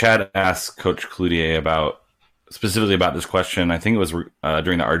 Chad asked Coach Cloutier specifically about this question. I think it was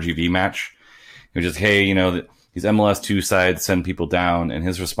during the RGV match. He was just, hey, these MLS 2 sides send people down, and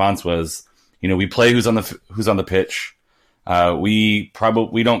his response was, we play who's on the pitch. We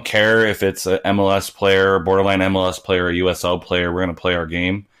don't care if it's an MLS player, borderline MLS player, a USL player. We're going to play our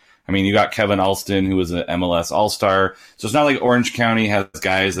game. I mean, you got Kevin Alston, who was an MLS All-Star. So it's not like Orange County has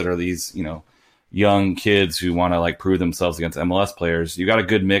guys that are these, young kids who want to prove themselves against MLS players. You got a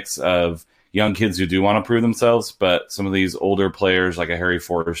good mix of young kids who do want to prove themselves, but some of these older players like a Harry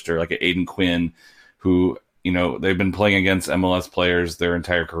Forrester, like a Aiden Quinn, who, they've been playing against MLS players their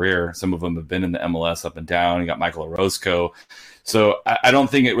entire career. Some of them have been in the MLS up and down. You got Michael Orozco. So I don't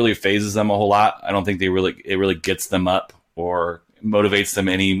think it really phases them a whole lot. I don't think it really gets them up or motivates them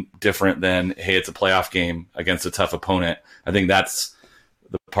any different than, hey, it's a playoff game against a tough opponent. I think that's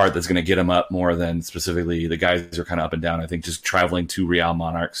the part that's going to get them up more than specifically the guys who are kind of up and down. I think just traveling to Real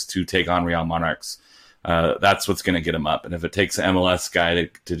Monarchs to take on Real Monarchs, that's what's going to get them up. And if it takes an MLS guy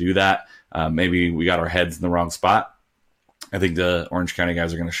to do that, maybe we got our heads in the wrong spot. I think the Orange County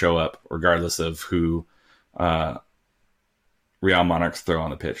guys are going to show up regardless of who Real Monarchs throw on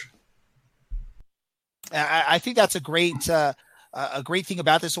the pitch. I think that's a great thing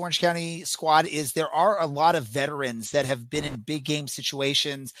about this Orange County squad is there are a lot of veterans that have been in big game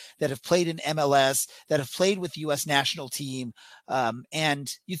situations, that have played in MLS, that have played with the U.S. national team.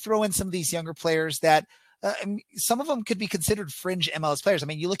 And you throw in some of these younger players that some of them could be considered fringe MLS players. I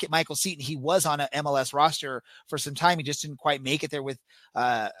mean, you look at Michael Seaton, he was on an MLS roster for some time. He just didn't quite make it there with,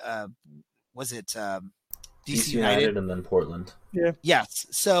 was it DC United and then Portland? Yeah. Yes.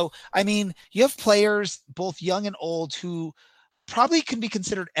 So, I mean, you have players, both young and old, who probably can be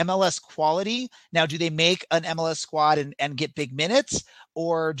considered MLS quality. Now, do they make an MLS squad and get big minutes,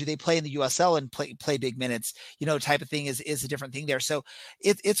 or do they play in the USL and play big minutes? Type of thing is a different thing there. So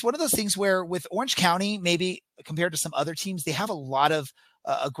it's one of those things where with Orange County, maybe compared to some other teams, they have a lot of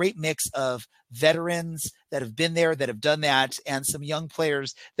a great mix of veterans that have been there, that have done that, and some young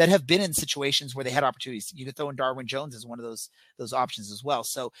players that have been in situations where they had opportunities. You could throw in Darwin Jones as one of those options as well.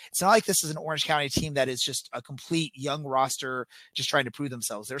 So it's not like this is an Orange County team that is just a complete young roster just trying to prove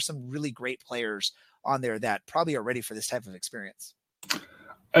themselves. There's some really great players on there that probably are ready for this type of experience.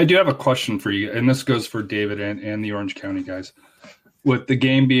 I do have a question for you, and this goes for David and the Orange County guys. With the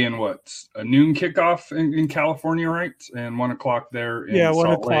game being a noon kickoff in California, right? And 1 o'clock there in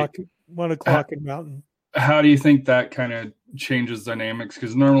Salt Lake. 1 o'clock in Mountain. How do you think that kind of changes dynamics?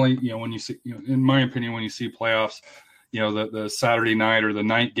 Because normally, when you see, in my opinion, when you see playoffs, the Saturday night or the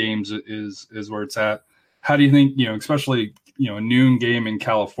night games is where it's at. How do you think, especially, a noon game in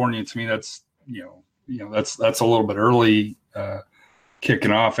California, to me, that's, that's a little bit early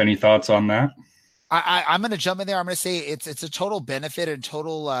kicking off. Any thoughts on that? I'm going to jump in there. I'm going to say it's a total benefit and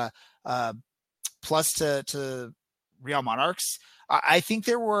total plus to Real Monarchs. I think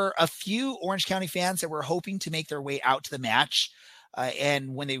there were a few Orange County fans that were hoping to make their way out to the match.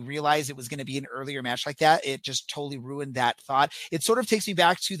 And when they realized it was going to be an earlier match like that, it just totally ruined that thought. It sort of takes me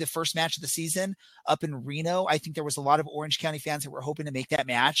back to the first match of the season up in Reno. I think there was a lot of Orange County fans that were hoping to make that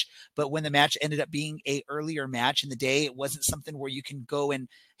match, but when the match ended up being a earlier match in the day, it wasn't something where you can go and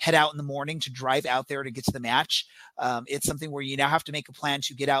head out in the morning to drive out there to get to the match. It's something where you now have to make a plan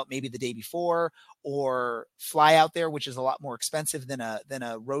to get out maybe the day before or fly out there, which is a lot more expensive than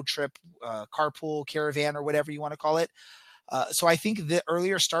a road trip, carpool, caravan, or whatever you want to call it. So I think the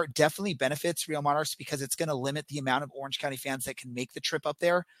earlier start definitely benefits Real Monarchs because it's going to limit the amount of Orange County fans that can make the trip up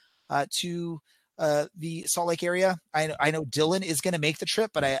there to the Salt Lake area. I know Dylan is going to make the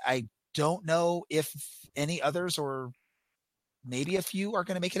trip, but I don't know if any others or maybe a few are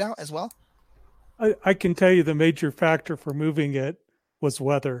going to make it out as well. I can tell you the major factor for moving it was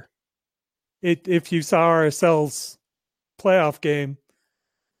weather. If you saw RSL's playoff game,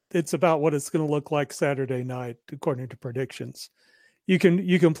 it's about what it's going to look like Saturday night, according to predictions. You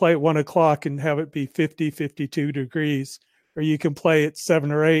can play at 1 o'clock and have it be 50, 52 degrees, or you can play at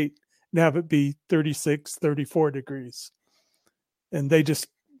 7 or 8 and have it be 36, 34 degrees. And they just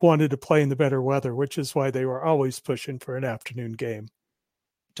wanted to play in the better weather, which is why they were always pushing for an afternoon game.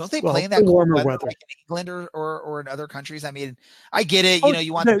 Don't they play in that warmer weather like in England or in other countries? I mean, I get it.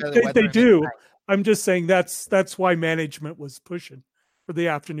 You want the weather. They do. I'm just saying that's why management was pushing for the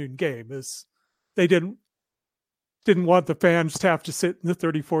afternoon game. Is they didn't want the fans to have to sit in the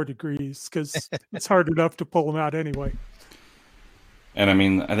 34 degrees because it's hard enough to pull them out anyway. And I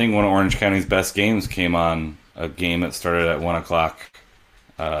mean, I think one of Orange County's best games came on a game that started at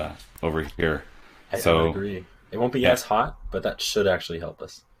 1:00 over here. I agree. It won't be as hot, but that should actually help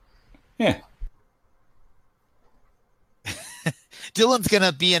us. Yeah. Dylan's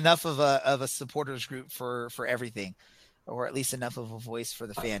gonna be enough of a supporters group for everything, or at least enough of a voice for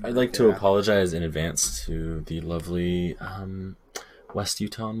the fan. I'd like to apologize in advance to the lovely West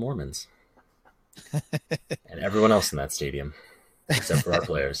Utah Mormons and everyone else in that stadium, except for our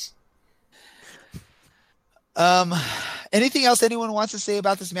players. Anything else anyone wants to say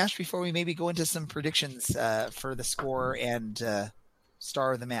about this match before we maybe go into some predictions for the score and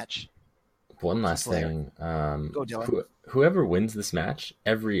star of the match? One last thing. Go, Dylan. Whoever wins this match,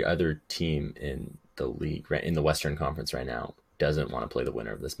 every other team in the league, in the Western Conference right now, doesn't want to play the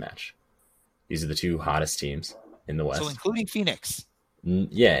winner of this match. These are the two hottest teams in the West. So including Phoenix.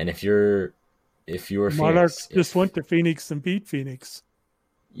 Yeah, and if you're Monarchs Phoenix, just went to Phoenix and beat Phoenix.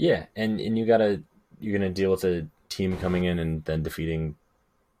 Yeah, and you're gonna deal with a team coming in and then defeating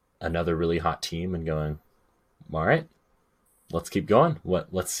another really hot team and going, all right, let's keep going.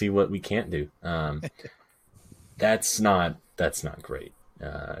 Let's see what we can't do. That's not great.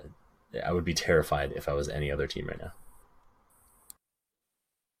 I would be terrified if I was any other team right now.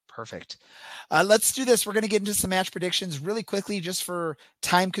 Perfect. Let's do this. We're going to get into some match predictions really quickly, just for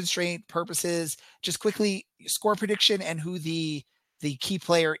time constraint purposes. Just quickly, score prediction and who the key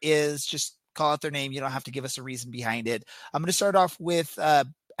player is. Just call out their name. You don't have to give us a reason behind it. I'm going to start off with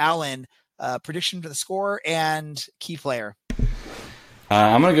Alan. Prediction for the score and key player.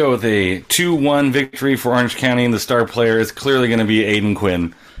 I'm going to go with a 2-1 victory for Orange County, and the star player is clearly going to be Aiden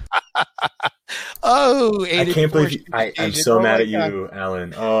Quinn. Aiden, I can't believe I'm so mad at you,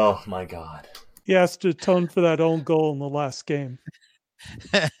 Alan. Oh, my God. He has to atone for that own goal in the last game.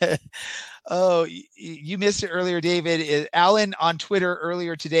 Oh, you missed it earlier, David. Alan on Twitter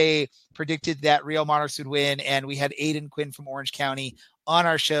earlier today predicted that Real Monarchs would win, and we had Aiden Quinn from Orange County on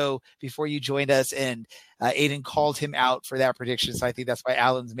our show before you joined us, and Aiden called him out for that prediction. So I think that's why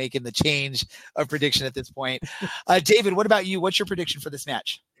Alan's making the change of prediction at this point. David, what about you? What's your prediction for this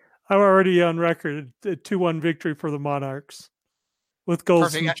match? I'm already on record, a 2-1 victory for the Monarchs with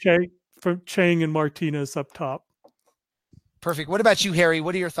goals from Chang and Martinez up top. Perfect. What about you, Harry?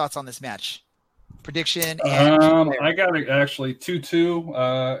 What are your thoughts on this match? Prediction? I got it actually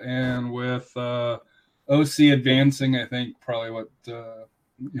 2-2, and with OC advancing, I think probably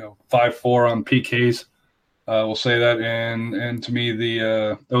 5-4 on PKs. We'll say that, and to me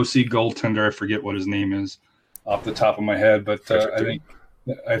the OC goaltender, I forget what his name is off the top of my head, but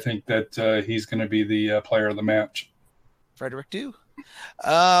I think that he's going to be the player of the match. Frederick Dew.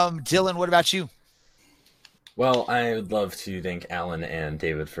 Dylan, what about you? Well, I would love to thank Alan and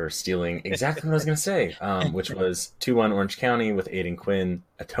David for stealing exactly what I was going to say, which was 2-1 Orange County with Aiden Quinn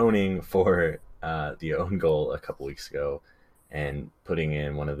atoning for the own goal a couple weeks ago and putting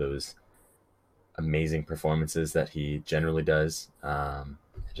in one of those amazing performances that he generally does,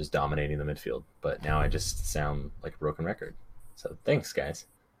 just dominating the midfield. But now I just sound like a broken record. So thanks, guys.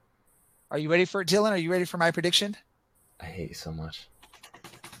 Are you ready for it, Dylan? Are you ready for my prediction? I hate you so much.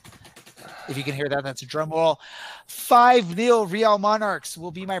 If you can hear that, that's a drum roll. 5-0 Real Monarchs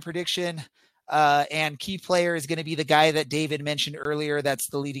will be my prediction. And key player is going to be the guy that David mentioned earlier. That's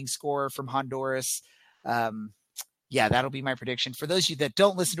the leading scorer from Honduras. That'll be my prediction. For those of you that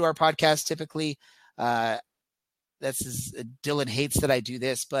don't listen to our podcast typically, Dylan hates that I do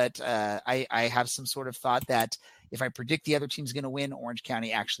this, but I have some sort of thought that if I predict the other team's going to win, Orange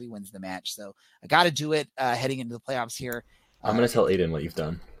County actually wins the match. So I got to do it heading into the playoffs here. I'm going to tell Aiden what you've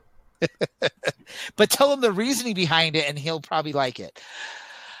done. But tell him the reasoning behind it, and he'll probably like it.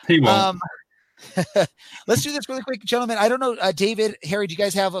 He won't. Let's do this really quick, gentlemen. I don't know, David, Harry, do you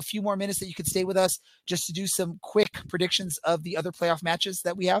guys have a few more minutes that you could stay with us just to do some quick predictions of the other playoff matches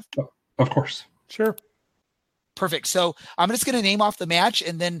that we have? Of course. Sure. Perfect. So I'm just going to name off the match,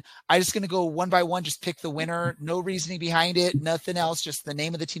 and then I'm just going to go one by one, just pick the winner. No reasoning behind it, nothing else, just the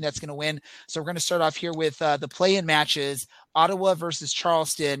name of the team that's going to win. So we're going to start off here with the play-in matches, Ottawa versus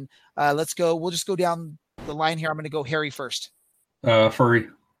Charleston. Let's go. We'll just go down the line here. I'm going to go Harry first. Furry,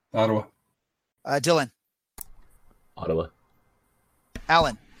 Ottawa. Dylan. Ottawa.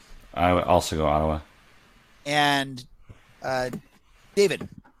 Alan. I would also go Ottawa. And David.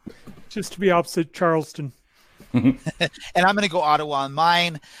 Just to be opposite, Charleston. And I'm going to go Ottawa on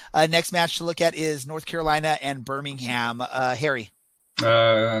mine. Next match to look at is North Carolina and Birmingham. Harry.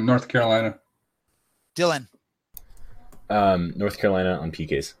 North Carolina. Dylan. North Carolina on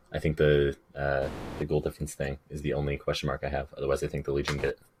PKs. I think the goal difference thing is the only question mark I have. Otherwise, I think the Legion get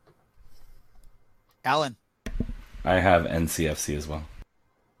it. Alan. I have NCFC as well.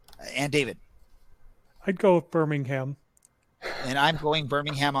 And David. I'd go with Birmingham. And I'm going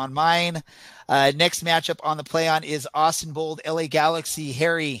Birmingham on mine. Next matchup on the play-on is Austin Bold, LA Galaxy.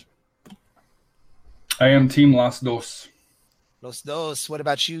 Harry. I am Team Los Dos. Los Dos. What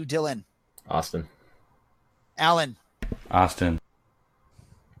about you, Dylan? Austin. Alan. Austin.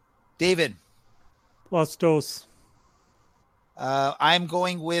 David. Los Dos. I'm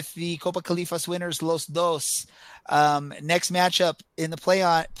going with the Copa Califas winners, Los Dos. Next matchup in the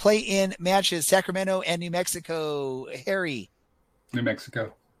play-in matches, Sacramento and New Mexico. Harry. New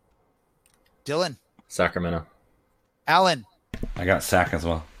Mexico. Dylan. Sacramento. Alan. I got Sac as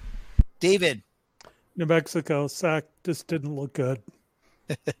well. David. New Mexico. Sac just didn't look good.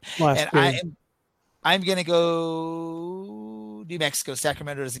 Last And game. I'm going to go New Mexico.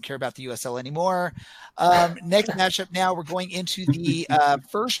 Sacramento doesn't care about the USL anymore. Next matchup now, we're going into the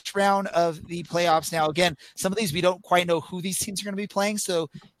first round of the playoffs. Now, again, some of these we don't quite know who these teams are going to be playing, so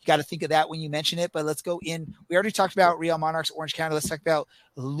you got to think of that when you mention it. But let's go in. We already talked about Real Monarchs, Orange County. Let's talk about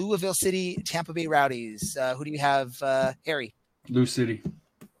Louisville City, Tampa Bay Rowdies. Who do you have, Harry? Lou City.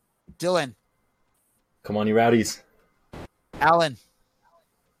 Dylan. Come on, you Rowdies. Alan.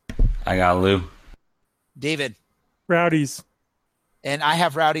 I got Lou. David. Rowdies. And I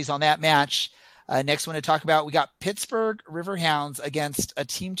have Rowdies on that match. Next one to talk about, we got Pittsburgh Riverhounds against a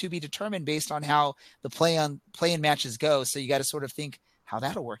team to be determined based on how the play-in matches go. So you got to sort of think how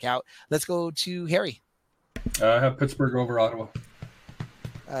that'll work out. Let's go to Harry. I have Pittsburgh over Ottawa.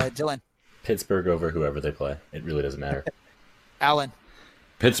 Dylan. Pittsburgh over whoever they play. It really doesn't matter. Alan.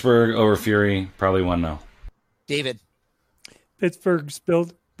 Pittsburgh over Fury, probably 1-0. David. Pittsburgh's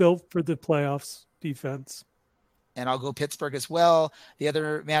built for the playoffs defense. And I'll go Pittsburgh as well. The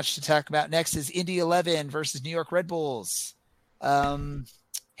other match to talk about next is Indy 11 versus New York Red Bulls.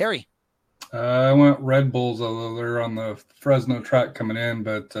 Harry. I went Red Bulls, although they're on the Fresno track coming in,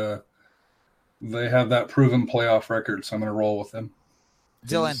 but they have that proven playoff record, so I'm going to roll with them.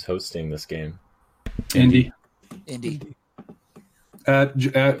 Dylan. Who's hosting this game? Indy.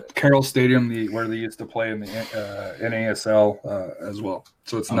 At Carroll Stadium, where they used to play in the NASL as well.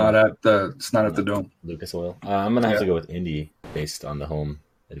 So it's not at the Dome. Lucas Oil. I'm gonna have to go with Indy based on the home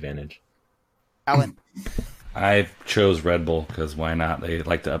advantage. Alan. I chose Red Bull because why not? They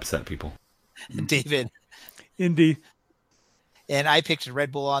like to upset people. David. Indy. And I picked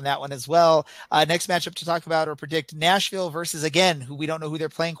Red Bull on that one as well. Next matchup to talk about or predict, Nashville versus, again, who we don't know who they're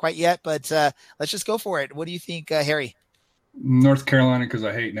playing quite yet, but let's just go for it. What do you think, Harry? North Carolina, because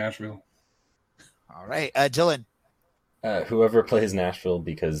I hate Nashville. All right. Dylan. Whoever plays Nashville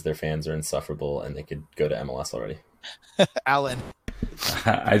because their fans are insufferable and they could go to MLS already. Alan.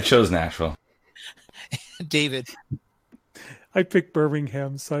 I chose Nashville. David. I picked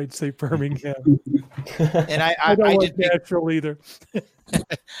Birmingham, so I'd say Birmingham. And I don't like Nashville either.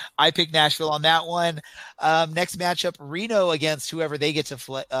 I picked Nashville on that one. Next matchup, Reno against whoever they get to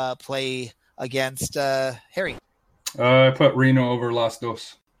play against. Harry. I put Reno over Los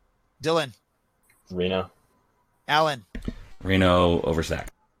Dos. Dylan. Reno. Alan. Reno over Sac.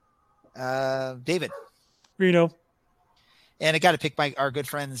 David. Reno. And I got to pick our good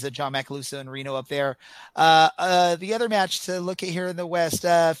friends, John Macaluso and Reno up there. The other match to look at here in the West,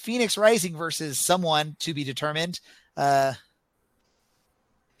 Phoenix Rising versus someone to be determined. Harry.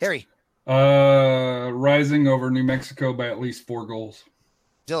 Rising over New Mexico by at least 4 goals.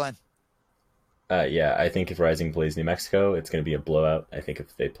 Dylan. Yeah, I think if Rising plays New Mexico, it's going to be a blowout. I think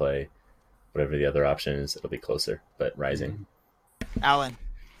if they play whatever the other option is, it'll be closer, but Rising. Alan.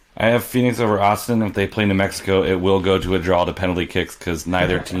 I have Phoenix over Austin. If they play New Mexico, it will go to a draw to penalty kicks because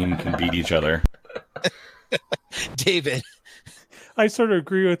neither team can beat each other. David. I sort of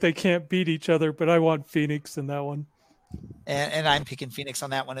agree with they can't beat each other, but I want Phoenix in that one. And I'm picking Phoenix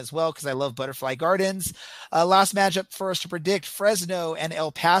on that one as well because I love Butterfly Gardens. Last matchup for us to predict, Fresno and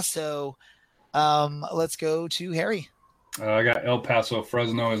El Paso. Let's go to Harry. I got El Paso.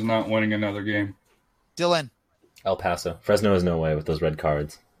 Fresno is not winning another game. Dylan. El Paso. Fresno has no way with those red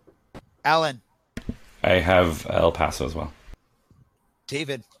cards. Alan. I have El Paso as well.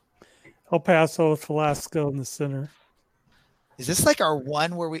 David. El Paso with Velasco in the center. Is this like our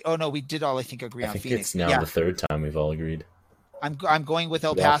one where we? Oh no, we did all I think agree on Phoenix. Phoenix. It's now the third time we've all agreed. I'm going with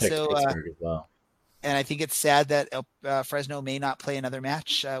El We all picked Paso. Pittsburgh as well. And I think it's sad that Fresno may not play another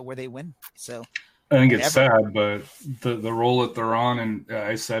match where they win. So I think it's sad, but the role that they're on, and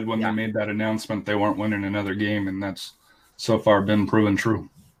I said when they made that announcement they weren't winning another game, and that's so far been proven true.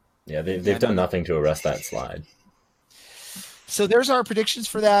 Yeah, they've done nothing to arrest that slide. So there's our predictions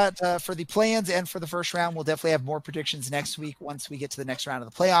for that, for the play-ins and for the first round. We'll definitely have more predictions next week once we get to the next round of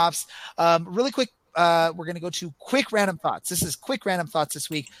the playoffs. Really quick we're going to go to quick random thoughts. This is quick random thoughts this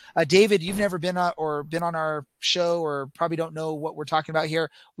week. David, you've never been on our show or probably don't know what we're talking about here.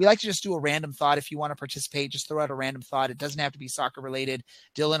 We like to just do a random thought. If you want to participate, just throw out a random thought. It doesn't have to be soccer related.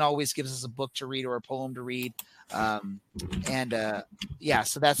 Dylan always gives us a book to read or a poem to read. So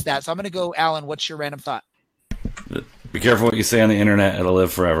that's that. So I'm going to go, Alan, what's your random thought? Be careful what you say on the internet. It'll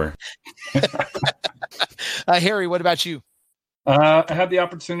live forever. Harry, what about you? I had the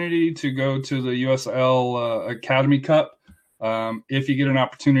opportunity to go to the USL Academy Cup. If you get an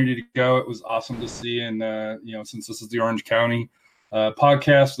opportunity to go, it was awesome to see. And, since this is the Orange County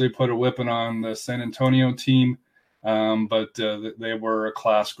podcast, they put a whipping on the San Antonio team. But they were a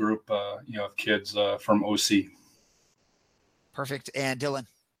class group, of kids from OC. Perfect. And Dylan,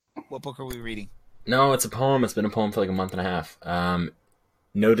 what book are we reading? No, it's a poem. It's been a poem for like a month and a half.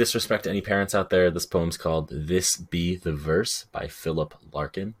 No disrespect to any parents out there. This poem's called This Be the Verse by Philip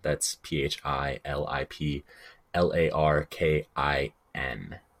Larkin. That's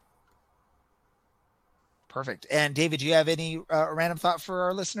PhilipLarkin. Perfect. And David, do you have any random thought for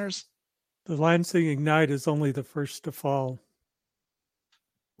our listeners? The Lansing Ignite is only the first to fall.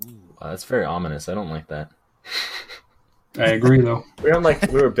 Ooh, that's very ominous. I don't like that. I agree, though. We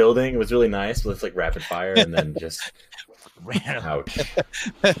were building. It was really nice with like rapid fire, and then just ouch.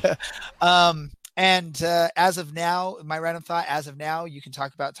 And as of now, my random thought, you can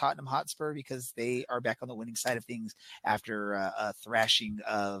talk about Tottenham Hotspur because they are back on the winning side of things after a thrashing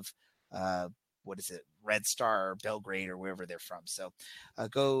of Red Star, Belgrade, or wherever they're from. So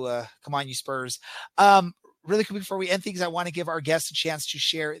come on, you Spurs. Really quick before we end things, I want to give our guests a chance to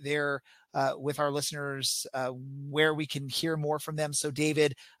share their with our listeners where we can hear more from them. So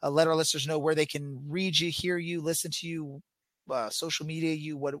David, let our listeners know where they can read you, hear you, listen to you, social media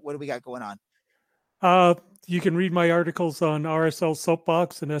you. What do we got going on? You can read my articles on RSL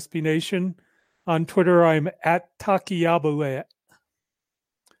Soapbox and SB Nation. On Twitter, I'm at Takiyabu.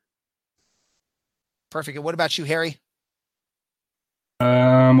 Perfect. And what about you, Harry?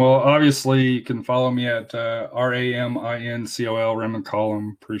 Well, obviously, you can follow me at RAMINCOL, Raymond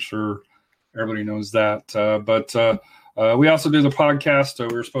Column. Pretty sure everybody knows that. But we also do the podcast. We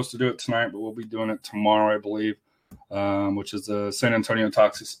were supposed to do it tonight, but we'll be doing it tomorrow, I believe, which is the San Antonio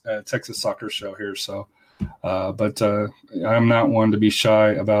Texas Soccer Show here. So, but I'm not one to be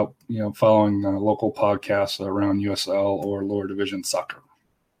shy about following local podcasts around USL or lower division soccer.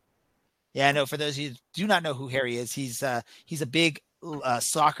 Yeah, I know. For those of you who do not know who Harry is, he's a big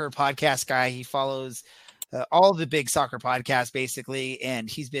soccer podcast guy. He follows all the big soccer podcasts basically, and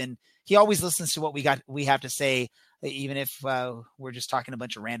he always listens to what we have to say, even if we're just talking a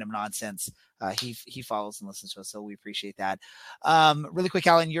bunch of random nonsense. He follows and listens to us, so we appreciate that. Really quick,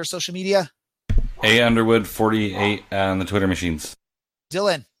 Alan, your social media? Underwood48 on the Twitter machines.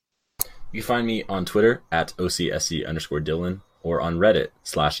 Dylan, you can find me on Twitter at OCSC_Dylan. Or on Reddit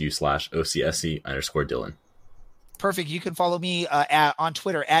 /u/OCSC_Dylan. Perfect. You can follow me on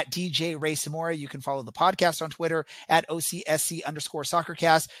Twitter at DJ Ray Samora. You can follow the podcast on Twitter at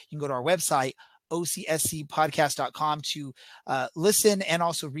OCSC_Soccercast. You can go to our website, OCSCpodcast.com, to listen and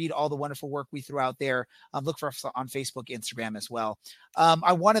also read all the wonderful work we threw out there. Look for us on Facebook, Instagram as well.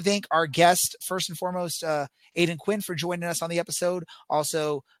 I want to thank our guest, first and foremost, Aidan Quinn, for joining us on the episode.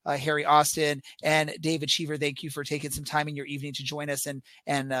 Also, Harry Austin and David Cheever, thank you for taking some time in your evening to join us and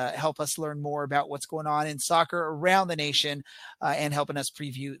help us learn more about what's going on in soccer around the nation and helping us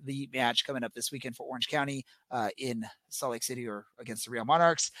preview the match coming up this weekend for Orange County in Salt Lake City or against the Real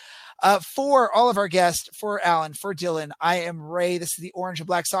Monarchs. For all of our guests, for Alan, for Dylan, I am Ray. This is the Orange and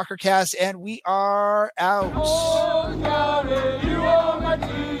Black Soccer Cast, and we are out. Orange County, you are my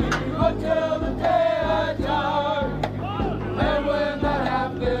team until the day I die. And when that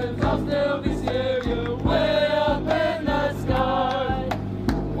happens, I'll still be seeing you way up in the sky.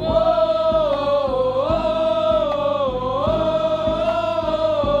 Whoa.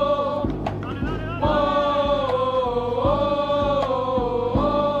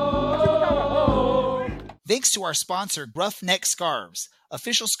 Thanks to our sponsor, Roughneck Scarves,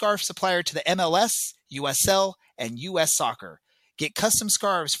 official scarf supplier to the MLS, USL, and US Soccer. Get custom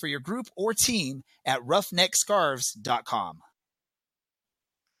scarves for your group or team at roughneckscarves.com.